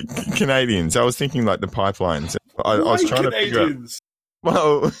 Canadians. I was thinking like the pipelines. I was trying to figure out.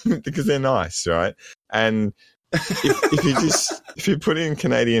 Well, because they're nice, right? And if you put in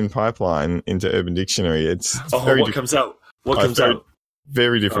Canadian pipeline into Urban Dictionary, it's very what comes out? What comes out?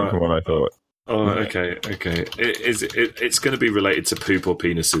 Very different from what I thought. Oh, okay. It's going to be related to poop or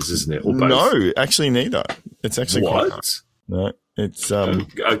penises, isn't it? Or both? No, actually neither. It's actually what? Quite nice. No. It's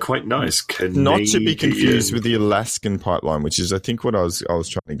quite nice. Not to be confused with the Alaskan pipeline, which is I think what I was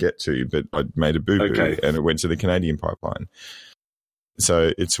trying to get to, but I made a boo-boo and it went to the Canadian pipeline.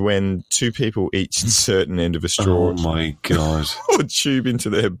 So it's when two people each insert an end of a straw. Oh my god! Or tube into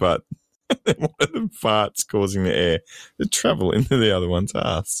their butt, and then one of them farts, causing the air to travel into the other one's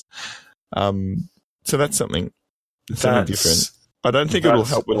ass. So that's something different. I don't think it'll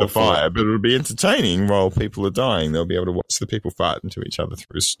help with the fire, but it'll be entertaining while people are dying. They'll be able to watch the people fart into each other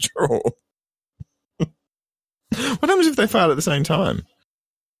through a straw. What happens if they fart at the same time?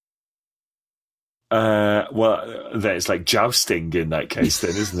 Well, it's like jousting in that case,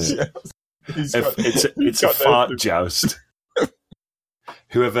 then, isn't it? It's a fart joust.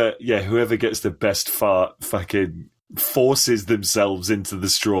 Whoever gets the best fart fucking forces themselves into the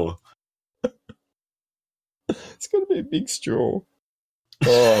straw. It's going to be a big straw.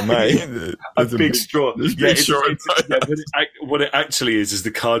 Oh, mate. a big straw. Straw. What it actually is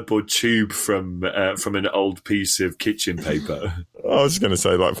the cardboard tube from an old piece of kitchen paper. I was going to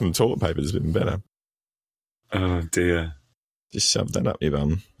say, like, from the toilet paper, it's been better. Oh, dear. Just shove that up your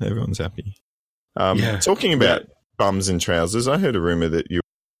bum. Everyone's happy. Talking about bums and trousers, I heard a rumour that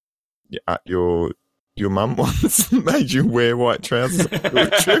your mum once made you wear white trousers.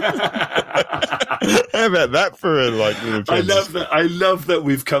 How about that for a little I love that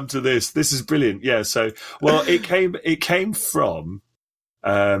we've come to this. This is brilliant. Yeah. So, well, it came from,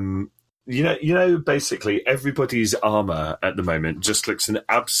 basically everybody's armor at the moment just looks an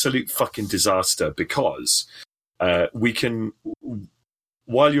absolute fucking disaster because while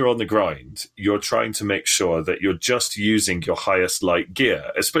you're on the grind, you're trying to make sure that you're just using your highest light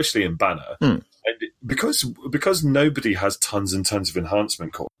gear, especially in Banner. And because nobody has tons and tons of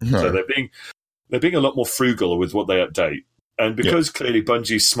enhancement cores, so they're being a lot more frugal with what they update. And because clearly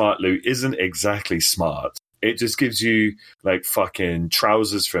Bungie's smart loot isn't exactly smart, it just gives you like fucking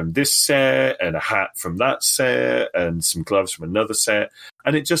trousers from this set and a hat from that set and some gloves from another set.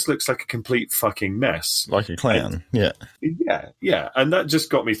 And it just looks like a complete fucking mess. Like a clown. Yeah. And that just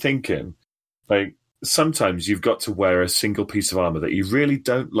got me thinking, like, sometimes you've got to wear a single piece of armor that you really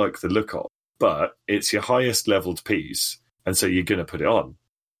don't like the look of, but it's your highest leveled piece. And so you're going to put it on.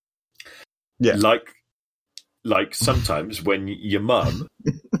 Yeah. Like sometimes when your mum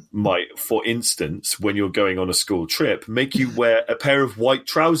might, for instance, when you're going on a school trip, make you wear a pair of white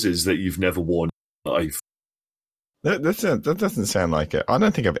trousers that you've never worn in life. That doesn't sound like it. I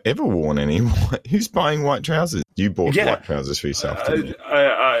don't think I've ever worn any white. Who's buying white trousers? You bought white trousers for yourself, didn't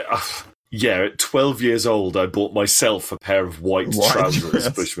you? At 12 years old, I bought myself a pair of white trousers,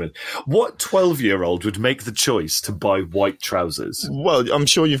 Bushman. What 12-year-old would make the choice to buy white trousers? Well, I'm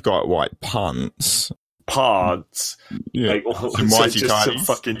sure you've got white pants. Yeah. Like, some whitey just some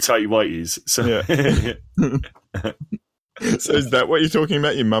fucking tight whiteys. So. Yeah. So is that what you're talking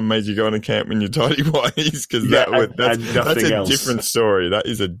about? Your mum made you go on a camp in your tidy whities? Because that's a different story.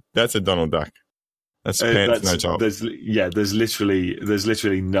 That's a Donald Duck. That's pants, no top. There's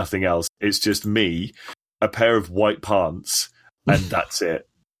literally nothing else. It's just me, a pair of white pants, and that's it.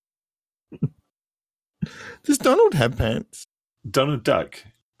 Does Donald have pants? Donald Duck?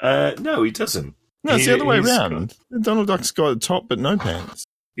 No, he doesn't. No, it's the other way around. Donald Duck's got a top but no pants.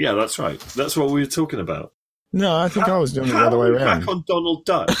 Yeah, that's right. That's what we were talking about. No, I think I was doing it the other way around. Back on Donald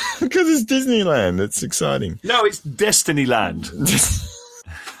Duck? Because it's Disneyland. It's exciting. No, it's Destinyland.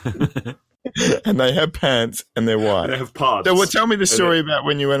 And they have pants and they're white. They have parts. So, tell me the story about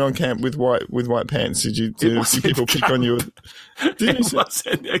when you went on camp with white pants. Did people pick on you?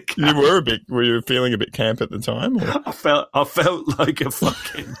 Were you feeling a bit camp at the time? Or? I felt like a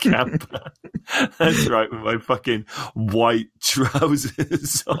fucking camper. That's right, with my fucking white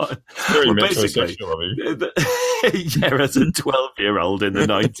trousers on. Very metrosexual of you. Yeah, as a 12-year-old in the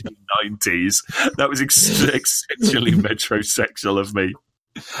 1990s, that was exceptionally metrosexual of me.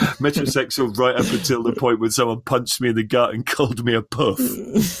 Metrosexual right up until the point when someone punched me in the gut and called me a puff.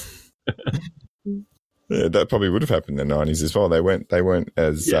 Yeah, that probably would have happened in the 90s as well. They weren't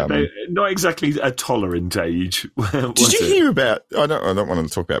as not exactly a tolerant age. Did you hear about? I don't want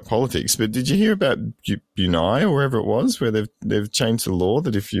to talk about politics, but did you hear about Brunei or wherever it was, where they've changed the law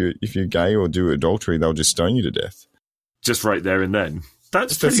that if you're gay or do adultery, they'll just stone you to death, just right there and then.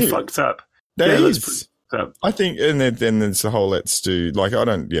 That's pretty fucked up. That is. I think, and then there's the whole let's do, like, I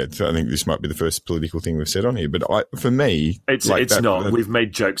think this might be the first political thing we've said on here, but for me... It's not. We've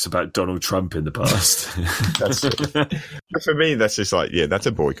made jokes about Donald Trump in the past. But for me, that's just like, that's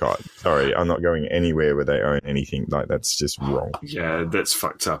a boycott. Sorry, I'm not going anywhere where they own anything. Like, that's just wrong. Yeah, that's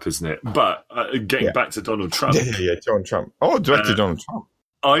fucked up, isn't it? But getting back to Donald Trump... Yeah, Donald Trump. Oh, back to Donald Trump.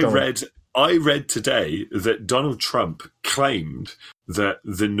 I read today that Donald Trump claimed that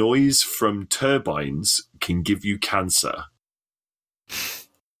the noise from turbines can give you cancer.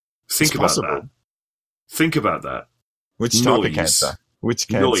 Think about that. Think about that. Which type of cancer? Which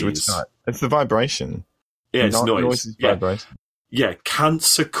cancer? Noise. Which type? It's the vibration. Yeah, it's noise. Noise is vibration. Yeah,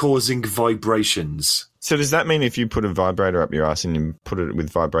 cancer-causing vibrations. So does that mean if you put a vibrator up your ass and you put it with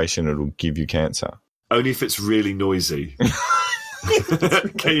vibration, it'll give you cancer? Only if it's really noisy.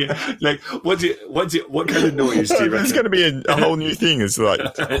 What kind of noise do you reckon? There's going to be a whole new thing. It's like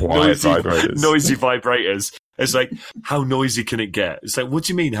quiet vibrators, noisy vibrators. It's like, how noisy can it get? It's like, what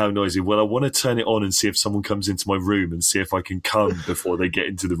do you mean, how noisy? Well, I want to turn it on and see if someone comes into my room and see if I can come before they get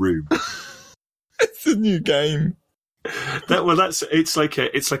into the room. It's a new game. It's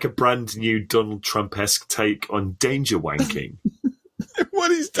like a brand new Donald Trump-esque take on danger wanking.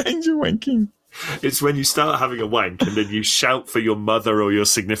 What is danger wanking? It's when you start having a wank and then you shout for your mother or your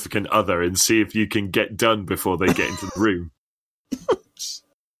significant other and see if you can get done before they get into the room.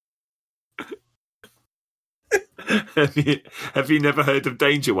 Have you never heard of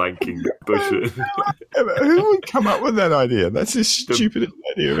danger wanking, Bush? Who would come up with that idea? That's the stupidest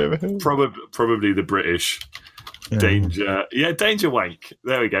idea I've ever heard. Probably the British. Danger wank.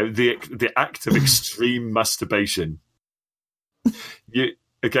 There we go. The act of extreme masturbation.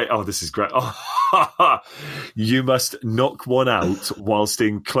 This is great. You must knock one out whilst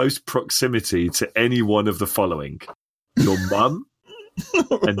in close proximity to any one of the following: your mum,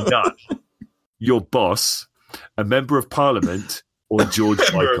 a nut, your boss, a member of parliament, or George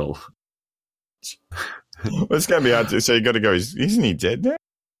Michael. Well, it's going to be hard to. So you got to go. Isn't he dead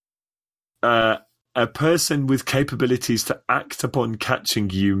now? A person with capabilities to act upon catching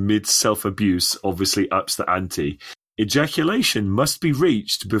you mid self-abuse obviously ups the ante. Ejaculation must be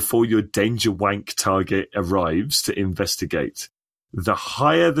reached before your danger wank target arrives to investigate. The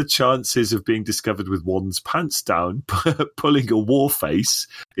higher the chances of being discovered with one's pants down, pulling a war face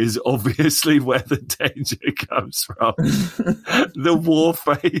is obviously where the danger comes from. The war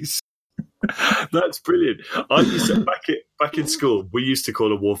face. That's brilliant. I used to, back in school, we used to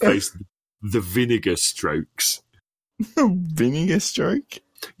call a war face the vinegar strokes. Vinegar stroke?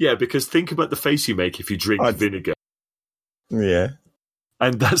 Yeah, because think about the face you make if you drink vinegar. Yeah.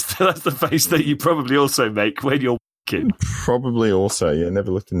 And that's the face that you probably also make when you're walking. Probably also, yeah.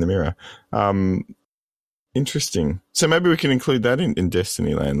 Never looked in the mirror. Interesting. So maybe we can include that in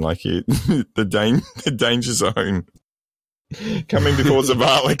Destiny Land, like the danger zone. Coming before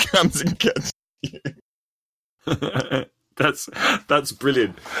Zavala comes and gets you. That's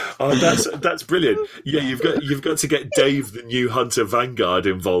brilliant. Oh, that's brilliant. Yeah, you've got to get Dave, the new Hunter Vanguard,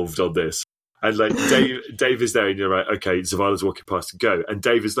 involved on this. And like Dave is there, and you're like, okay, Zavala's walking past, go. And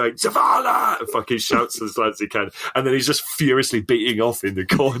Dave is like, Zavala! And fucking shouts as loud as he can. And then he's just furiously beating off in the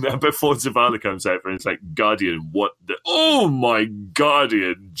corner before Zavala comes over, and it's like, Guardian, what the? Oh my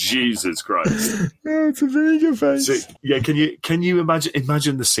Guardian, Jesus Christ! Oh, it's a very good face. So, yeah, can you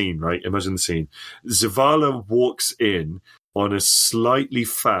imagine the scene, right? Imagine the scene. Zavala walks in on a slightly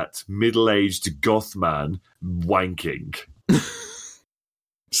fat, middle-aged goth man wanking.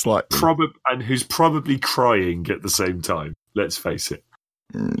 Slightly. And who's probably crying at the same time. Let's face it.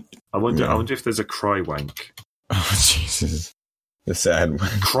 I wonder if there's a cry wank. Oh, Jesus. The sad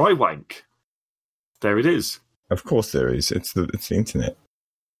wank. Cry wank. There it is. Of course there is. It's the internet.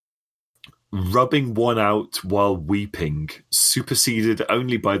 Rubbing one out while weeping, superseded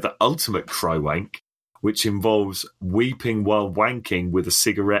only by the ultimate cry wank, which involves weeping while wanking with a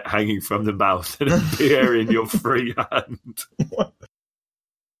cigarette hanging from the mouth and a beer in your free hand. What?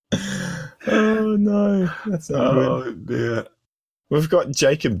 Oh no, that's not good. Oh dear. We've got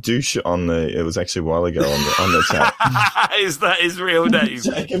Jacob Douche on it was actually a while ago on the chat. Is that his real name?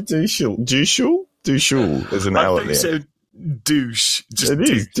 Jacob Douchel. Douchel. There's an L at there. So douche. Just it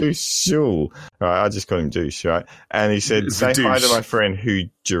is Douchel. Right, I just call him Douche, right? And he said, say hi to my friend Hugh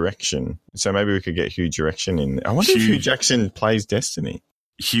Direction. So maybe we could get Hugh Direction in. I wonder if Hugh Jackson plays Destiny.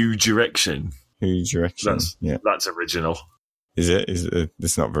 Hugh Direction. Hugh Direction. That's original. Is it?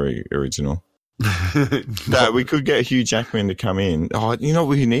 It's not very original. No, we could get Hugh Jackman to come in. Oh, you know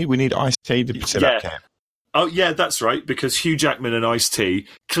what we need? We need Ice-T to set up camp. Oh, yeah, that's right, because Hugh Jackman and Ice-T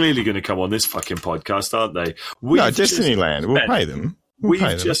clearly going to come on this fucking podcast, aren't they? Destiny Land. We'll pay them. We've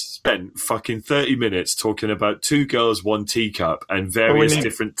just spent fucking 30 minutes talking about two girls, one teacup, and various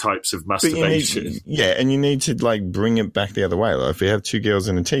different types of masturbation. And you need to like bring it back the other way. Like, if we have two girls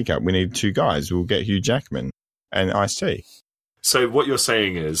in a teacup, we need two guys. We'll get Hugh Jackman and Ice-T. So what you're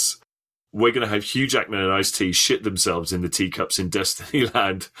saying is we're going to have Hugh Jackman and Ice-T shit themselves in the teacups in Destiny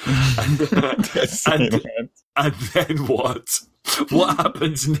Land. And then what? What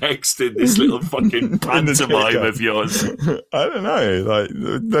happens next in this little fucking pantomime of yours? I don't know. Like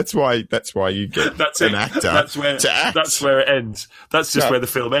that's why you get an actor to act. That's where it ends. That's just where the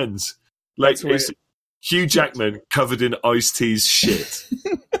film ends. Like it's Hugh Jackman covered in Ice-T's shit.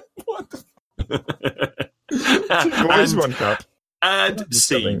 What the always one cup. And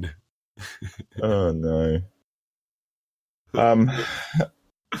scene. Oh no.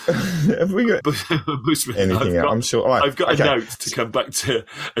 Have we got anything else? I'm sure. I've got a note to come back to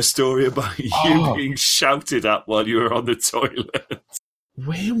a story about you being shouted at while you were on the toilet.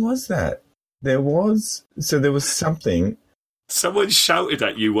 Where was that? There was something. Someone shouted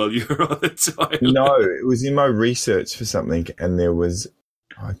at you while you were on the toilet. No, it was in my research for something, and there was.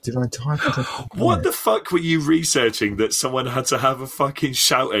 Oh, did I type it? What the fuck were you researching that someone had to have a fucking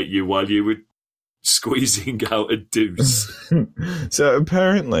shout at you while you were squeezing out a deuce? So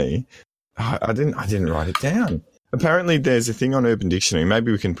apparently, I didn't write it down. Apparently, there's a thing on Urban Dictionary.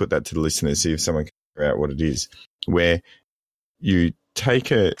 Maybe we can put that to the listeners, see if someone can figure out what it is. Where you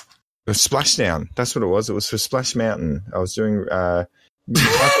take a splashdown. That's what it was. It was for Splash Mountain. I was doing Urban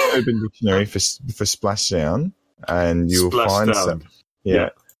Dictionary for splashdown, and you'll find some. Yeah.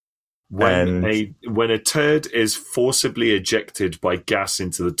 When a turd is forcibly ejected by gas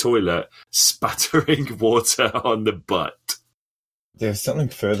into the toilet, spattering water on the butt. There's something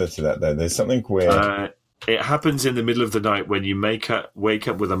further to that, though. There's something where it happens in the middle of the night when you wake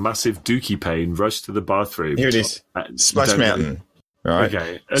up with a massive dookie pain, rush to the bathroom. Here it is. Splash Mountain. Right.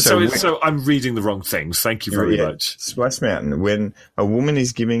 Okay. So I'm reading the wrong things. Thank you very much. Splash Mountain. When a woman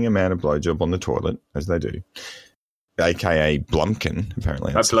is giving a man a blowjob on the toilet, as they do, aka Blumpkin,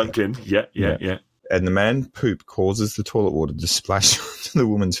 apparently. Blumpkin, yeah. And the man poop causes the toilet water to splash onto the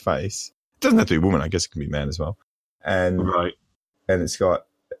woman's face. It doesn't have to be a woman, I guess it can be a man as well. And it's got,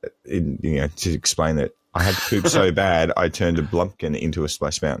 to explain that I had poop so bad, I turned a Blumpkin into a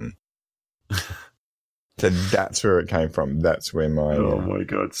Splash Mountain. So that's where it came from. That's where my... Oh, my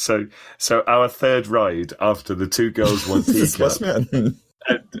God. So our third ride after the two girls, one teacup. Splash Mountain.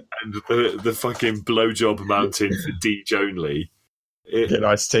 And the fucking blowjob mountain for Deej only. Get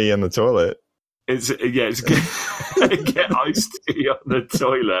iced tea on the toilet. It's get iced tea on the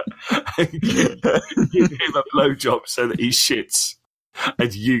toilet and give him a blowjob so that he shits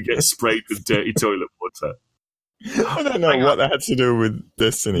and you get sprayed with dirty toilet water. I don't know what that had to do with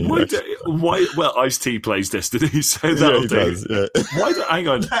Destiny. Well, Iced Tea plays Destiny, so that'll do. Does, yeah. Hang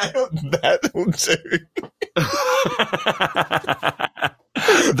on. That'll do.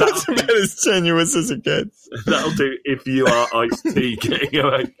 That's about as tenuous as it gets. That'll do if you are Iced Tea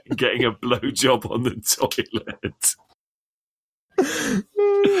getting a blowjob on the toilet.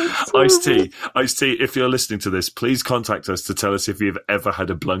 Iced Tea, if you're listening to this, please contact us to tell us if you've ever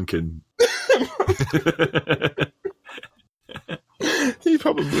had a Blunkin. He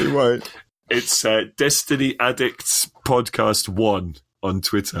probably won't. It's Destiny Addicts Podcast 1 on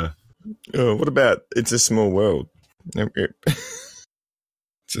Twitter. Oh, what about It's a Small World?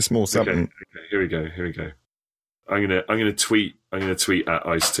 It's a small something. Okay, here we go. I'm gonna tweet at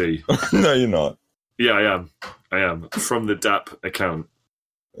Iced Tea. No, you're not. Yeah, I am from the DAP account.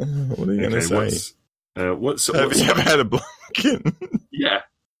 What are you going to say? Have you ever had a Blunkin? Yeah.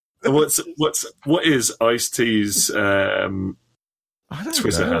 What is Iced Tea's Twitter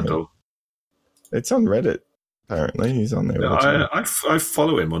handle? It's on Reddit. Apparently, he's on there. No, I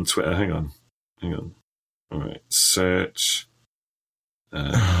follow him on Twitter. Hang on. All right, search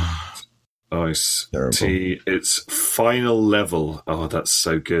Ice Tea. It's final level. Oh, that's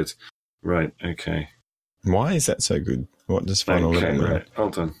so good. Right. Okay. Why is that so good? What does final level mean? Right.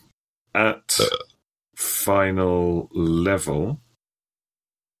 Hold on. At final level,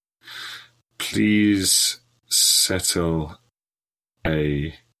 please settle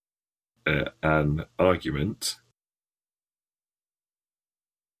an argument.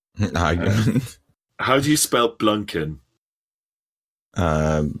 Argument. How do you spell Blunkin?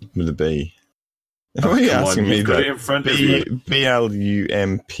 With a B. Why are you asking me that? It in front of you.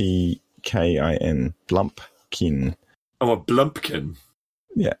 Blumpkin. Blumpkin. Oh, a Blumpkin.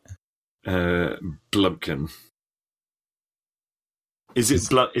 Yeah. Blumpkin. Is it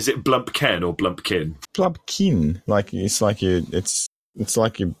Blumpkin or Blumpkin? Blumpkin. It's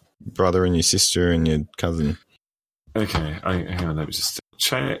like your brother and your sister and your cousin. Okay, hang on. Let me just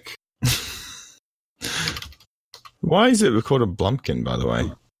check. Why is it called a Blumpkin, by the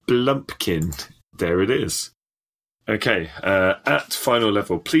way? Blumpkin. There it is. Okay. At final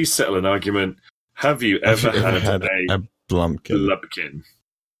level, please settle an argument. Have you ever had a Blumpkin?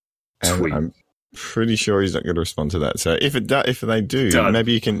 And I'm pretty sure he's not going to respond to that. So if they do, Done.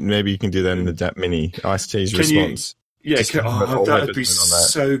 maybe you can do that in the DAP Mini. Ice T's response. That would be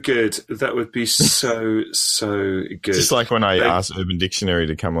so good. That would be so good. Just like when I asked Urban Dictionary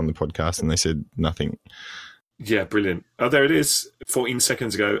to come on the podcast and they said nothing. Yeah, brilliant. Oh, there it is. 14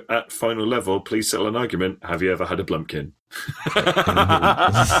 seconds ago. At final level, please settle an argument. Have you ever had a Blumpkin?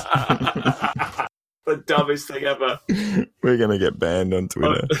 The dumbest thing ever. We're going to get banned on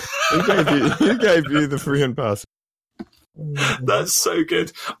Twitter. Who gave you the freaking pass? That's so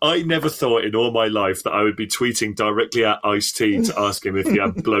good. I never thought in all my life that I would be tweeting directly at Ice-T to ask him if he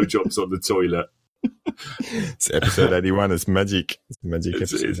had blowjobs on the toilet. It's episode 81. It's magic. It's a magic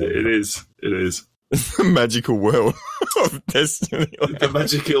episode. It is. The magical world of Destiny. The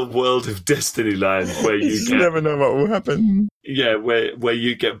magical world of Destiny Land, where you never know what will happen. Yeah, where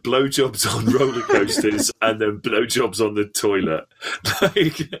you get blowjobs on roller coasters and then blowjobs on the toilet.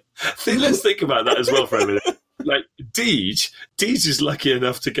 Let's think about that as well for a minute. Like Deej is lucky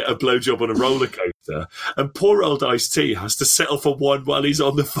enough to get a blowjob on a roller coaster, and poor old Ice-T has to settle for one while he's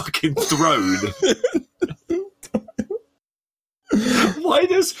on the fucking throne. Why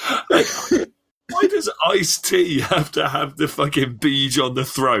does Ice-T have to have the fucking beach on the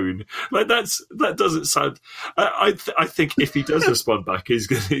throne? Like that doesn't sound. I think if he does respond back, he's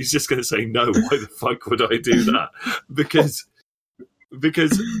just going to say no. Why the fuck would I do that? Because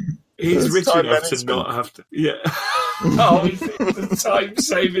he's rich enough to not have to. Yeah. Oh, it's a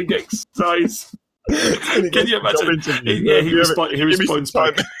time-saving exercise. Can you imagine? He responds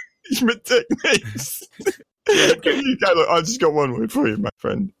back. Management techniques. Yeah, you go, look, I just got one word for you, my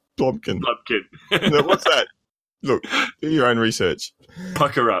friend. Blobkin. No, what's that? Look, do your own research.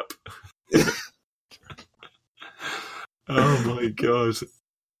 Pucker up. Oh my god.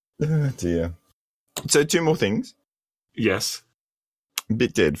 Oh dear. So 2 more things. Yes.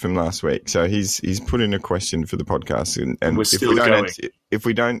 Bit Dead from last week. So he's put in a question for the podcast, and we're still going. If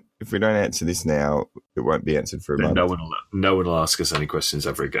we don't answer this now, it won't be answered for a month. No one will ask us any questions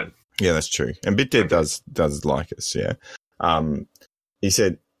ever again. Yeah, that's true. And Bit Dead does like us. Yeah. He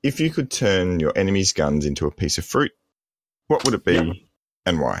said, if you could turn your enemy's guns into a piece of fruit, what would it be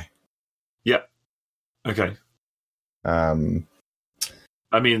and why? Yeah. Okay. I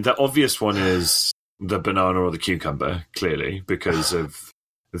mean, the obvious one is the banana or the cucumber, clearly, because of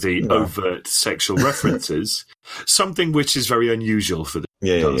the overt sexual references, something which is very unusual for them.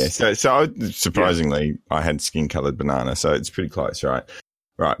 Yeah. So surprisingly, I had skin-coloured banana, so it's pretty close, right?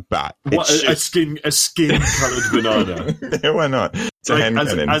 Right, but a skin-coloured banana. Yeah, why not? It's a hand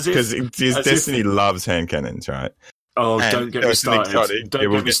cannon, because Destiny loves hand cannons, right? Oh, don't get me started.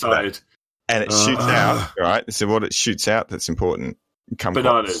 Don't get me started. And it shoots out, right? So what it shoots out that's important.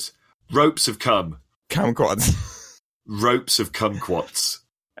 Bananas. Ropes of cum. Kumquats. Ropes of kumquats.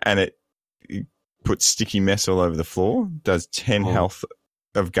 And it puts sticky mess all over the floor, does 10 health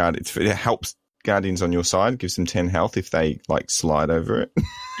of guardians. It helps guardians on your side, gives them 10 health if they, slide over it.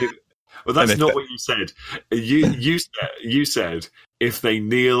 Well, that's not what you said. You said if they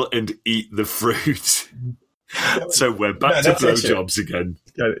kneel and eat the fruit. So we're back to blowjobs again.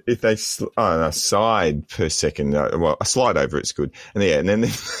 If they a side per second, a slide over it's good, and then they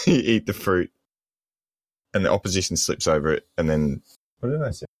eat the fruit, and the opposition slips over it, and then what did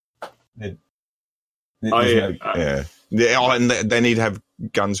I say? And they need to have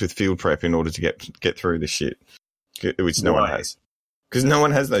guns with field prep in order to get through this shit, which no one has, because no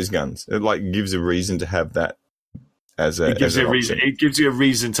one has those guns. It gives a reason to have that. It gives you a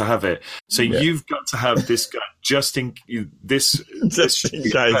reason to have it. So you've got to have this gun just in case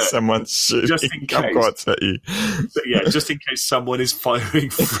someone's shooting kumquats at you. Just in case someone is firing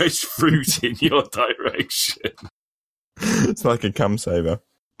fresh fruit in your direction. It's like a cum saver.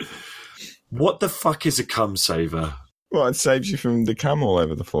 What the fuck is a cum saver? Well, it saves you from the cum all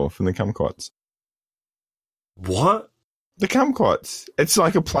over the floor from the kumquats. What? The kumquats. It's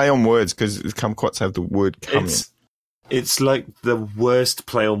like a play on words because kumquats have the word cum in. It's like the worst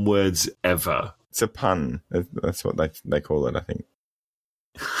play on words ever. It's a pun. That's what they call it, I think.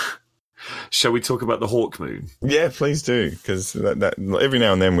 Shall we talk about the Hawk Moon? Yeah, please do, because that every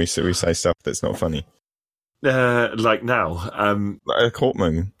now and then we say stuff that's not funny. Like now, like a Hawk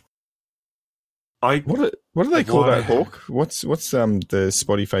Moon. What do they call that hawk? What's the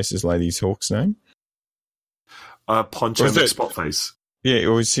spotty faces lady's hawk's name? Poncho Spotface. Yeah,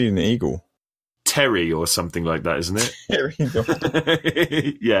 or is he an eagle? Terry or something like that, isn't it? Terry.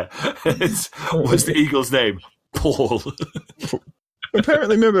 Yeah. What's the eagle's name? Paul.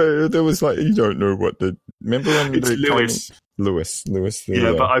 Apparently, remember there was you don't know what the remember when it's Lewis. Lewis.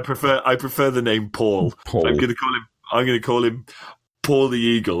 But I prefer the name Paul. I'm going to call him Paul the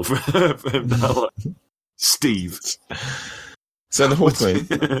Eagle from now on. Steve. So the Hawk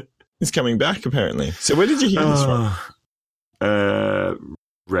Moon is coming back apparently. So where did you hear this from?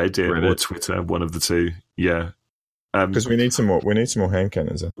 Reddit or Twitter, one of the two. Yeah, because we need some more. We need some more hand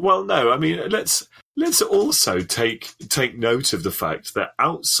cannons. Well, no, I mean let's also take note of the fact that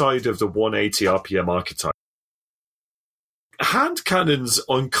outside of the 180 RPM archetype, hand cannons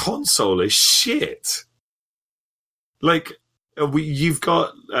on console is shit. You've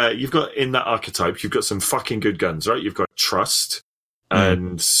got in that archetype, you've got some fucking good guns, right? You've got Trust,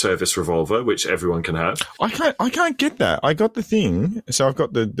 and service revolver, which everyone can have. I can't get that. I got the thing, so I've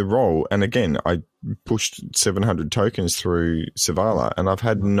got the roll, and again, I pushed 700 tokens through Zavala, and I've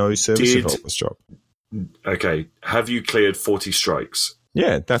had no service revolver drop. Okay, have you cleared 40 strikes?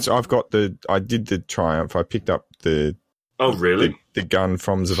 Yeah, I did the Triumph. I picked up the. Oh, really? The gun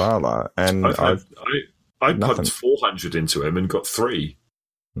from Zavala, and I pumped 400 into him and got 3.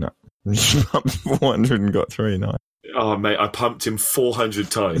 No, you pumped 400 and got 3. No. Oh, mate, I pumped him 400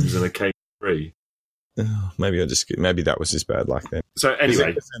 times and I came 3. Oh, maybe that was just bad luck then. So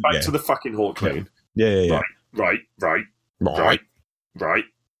anyway, back to the fucking Hawkmoon. Yeah. Right.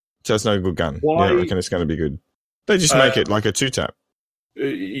 So it's no good gun. Why? Yeah, I reckon it's going to be good. They just make it like a 2-tap.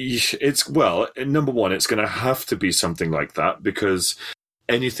 Number one, it's going to have to be something like that because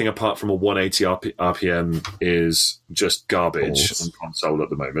anything apart from a 180 RPM is just garbage on console at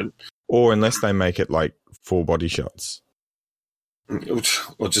the moment. Or unless they make it like 4 body shots.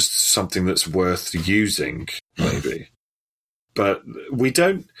 Or just something that's worth using, maybe. But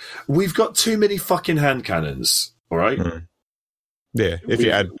we've got too many fucking hand cannons, all right? Mm. Yeah, if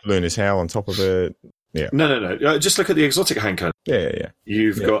you add Luna's Howl on top of it, yeah. No. Just look at the exotic hand cannon. Yeah.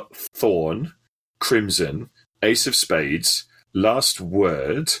 You've got Thorn, Crimson, Ace of Spades, Last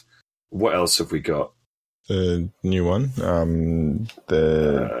Word. What else have we got? The new one. That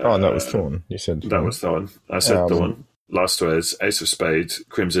was Thorn. You said Thorn. That was Thorn. I said Thorn. Last Words, Ace of Spades,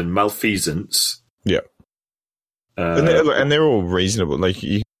 Crimson, Malfeasance. Yeah. And they're all reasonable.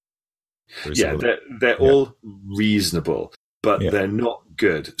 They're all reasonable, but they're not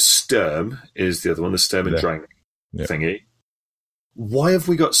good. Sturm is the other one, the Sturm and Drang thingy. Why have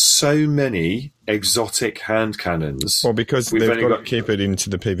we got so many exotic hand cannons? Well, because they've got to keep it into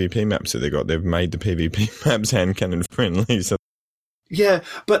the PvP maps that they got. They've made the PvP maps hand cannon friendly. So. Yeah,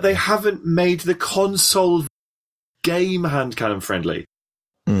 but they haven't made the console game hand cannon friendly.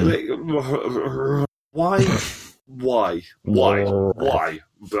 Why?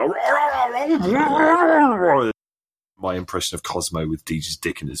 My impression of Cosmo with Deej's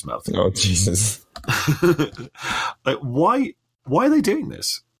dick in his mouth. Oh, Jesus. Why are they doing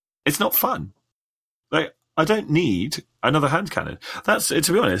this? It's not fun. I don't need another hand cannon.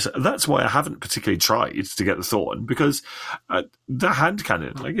 To be honest, that's why I haven't particularly tried to get the Thorn, because the hand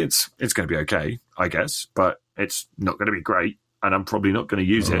cannon, it's going to be okay, I guess, but it's not going to be great, and I'm probably not going to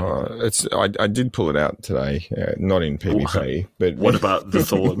use it. I did pull it out today, not in PvP, but what about the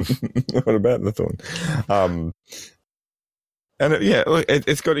Thorn? What about the Thorn? And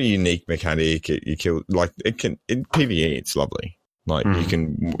it's got a unique mechanic. You kill in PvE. It's lovely.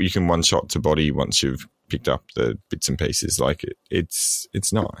 You can one shot to body once you've picked up the bits and pieces. It's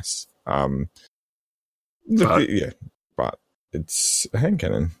nice. But it's a hand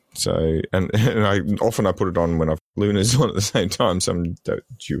cannon. So and I put it on when Luna's on at the same time. So I'm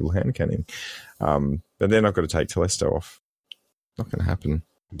dual hand cannon. But then I've got to take Telesto off. Not going to happen.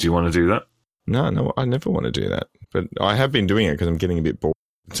 Do you want to do that? No, I never want to do that. But I have been doing it because I'm getting a bit bored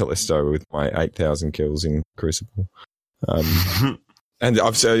of Telesto with my 8,000 kills in Crucible. And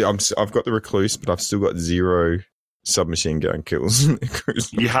I've got the Recluse, but I've still got 0 submachine gun kills in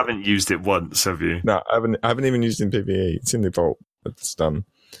Crucible. You haven't used it once, have you? No, I haven't even used it in PvE. It's in the vault. It's done.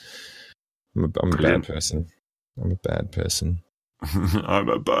 I'm a bad person. I'm a bad person. I'm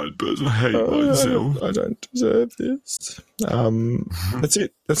a bad person. I hate myself. I don't deserve this. That's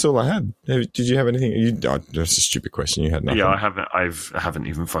it. That's all I had. Did you have anything? That's a stupid question. You had nothing. Yeah, I haven't. I haven't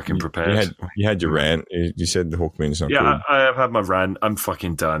even fucking prepared. You had your rant. You said the Hawkmoon's not good. Yeah, I have had my rant. I'm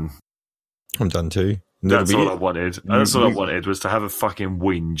fucking done. I'm done too. That's all I wanted. That's all I wanted was to have a fucking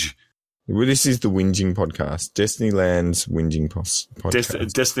whinge. Well, this is the whinging podcast. Destiny Land's whinging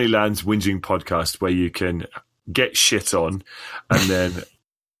podcast. Destiny Land's whinging podcast, where you can get shit on and then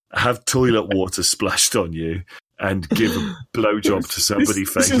have toilet water splashed on you and give a blowjob to somebody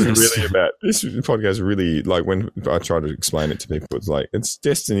famous. This podcast really, when I try to explain it to people, it's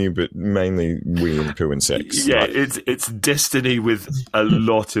Destiny, but mainly wee and poo and sex. Yeah, it's Destiny with a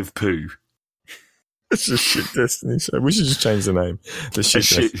lot of poo. It's a shit Destiny show. We should just change the name. The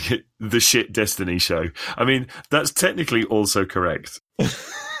shit Destiny show. I mean, that's technically also correct.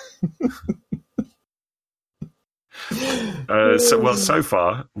 So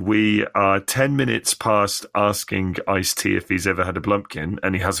far we are 10 minutes past asking Ice-T if he's ever had a Blumpkin,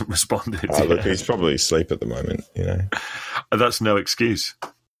 and he hasn't responded. Look, he's probably asleep at the moment. That's no excuse.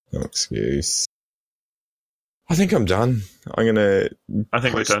 No excuse. I think I'm done. I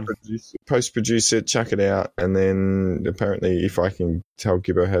think we're done. Post-produce it, chuck it out, and then apparently if I can tell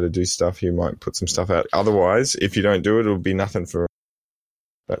Gibbo how to do stuff, he might put some stuff out. Otherwise, if you don't do it, it'll be nothing for...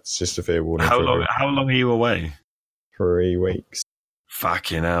 That's just a fair warning. How long are you away? 3 weeks.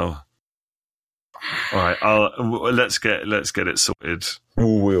 Fucking hell. All right, let's get it sorted.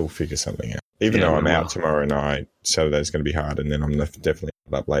 We'll figure something out. Even though I'm out tomorrow night, Saturday's going to be hard, and then I'm definitely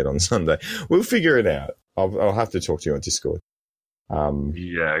up late on Sunday. We'll figure it out. I'll have to talk to you on Discord.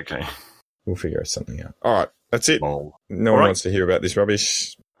 Okay. We'll figure something out. All right, that's it. Oh. No one wants to hear about this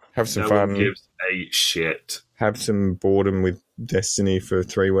rubbish. Have some fun. No one gives a shit. Have some boredom with Destiny for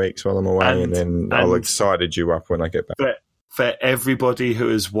 3 weeks while I'm away, and then I'll excited you up when I get back. For everybody who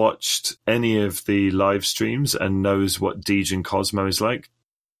has watched any of the live streams and knows what Deej and Cosmo is like,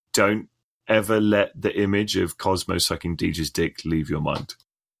 don't ever let the image of Cosmo sucking Deej's dick leave your mind.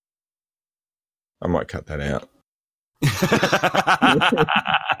 I might cut that out.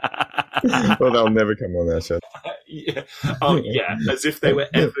 Well, they'll never come on our show. Yeah. Oh, yeah. As if they were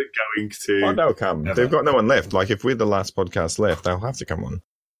ever going to. Oh, they'll come. Ever. They've got no one left. Like, if we're the last podcast left, they'll have to come on.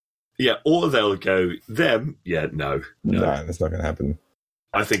 Yeah, or they'll go, them? Yeah, no. No, that's not going to happen.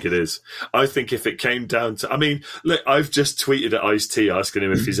 I think it is. I think if it came down to... I mean, look, I've just tweeted at Ice-T asking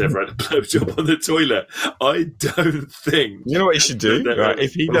him if he's ever had a blowjob on the toilet. I don't think... You know what you should do? Right?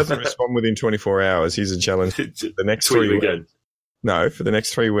 If he doesn't respond within 24 hours, he's a challenge. The next tweet 3 weeks. Again. No, for the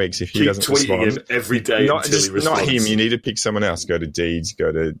next 3 weeks, if he doesn't tweeting respond... him every day until he responds. Not him, you need to pick someone else. Go to Deeds,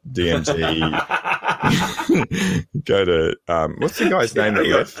 go to DMG... Go to what's the guy's name that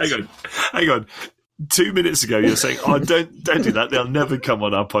left? Hang on. 2 minutes ago, you're saying, "Oh, don't do that. They'll never come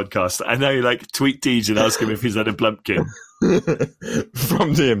on our podcast." And now you're like, tweet Deej and ask him if he's had a blumpkin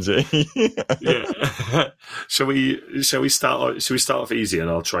from DMG. Yeah. Shall we start off easy, and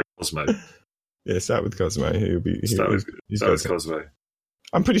I'll try Cosmo. Yeah, start with Cosmo. Start with Cosmo.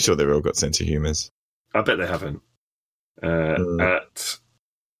 I'm pretty sure they've all got sense of humours. I bet they haven't.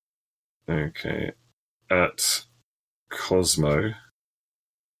 At Cosmo.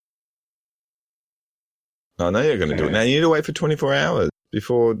 I know you're going to do it. Now you need to wait for 24 hours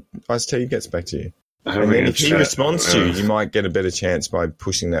before Ice-T gets back to you. And then if he responds to you, you might get a better chance by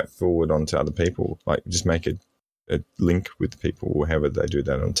pushing that forward onto other people. Like, just make a link with people, or however they do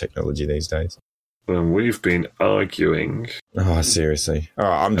that on technology these days. We've been arguing. Oh, seriously. All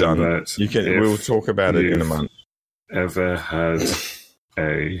right, I'm done. We'll talk about it in a month. Ever had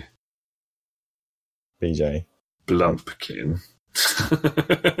a BJ blumpkin?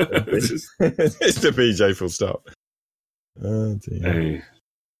 It's the BJ full stop. Oh dear.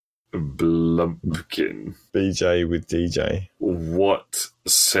 A blumpkin. BJ with DJ. What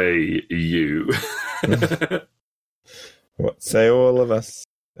say you? What say all of us?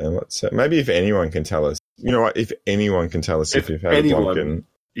 And maybe if anyone can tell us. You know what? If anyone can tell us if you've had a blumpkin,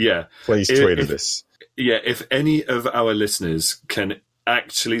 please tweet at us. Yeah, if any of our listeners can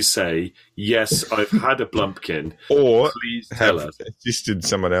actually say, yes, I've had a blumpkin, or please tell us. Assisted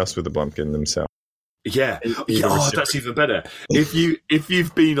someone else with a blumpkin themselves. Yeah. That's even better. If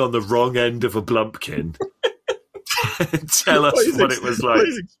you've been on the wrong end of a blumpkin, tell us what it was like.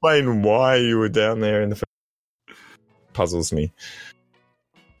 Please explain why you were down there in the puzzles me.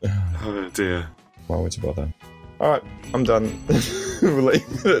 Oh dear. Why would you bother? All right, I'm done. We'll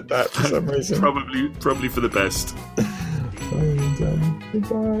leave it at that for some reason. Probably for the best. I'm done.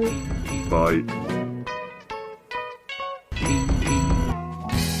 Goodbye. Bye.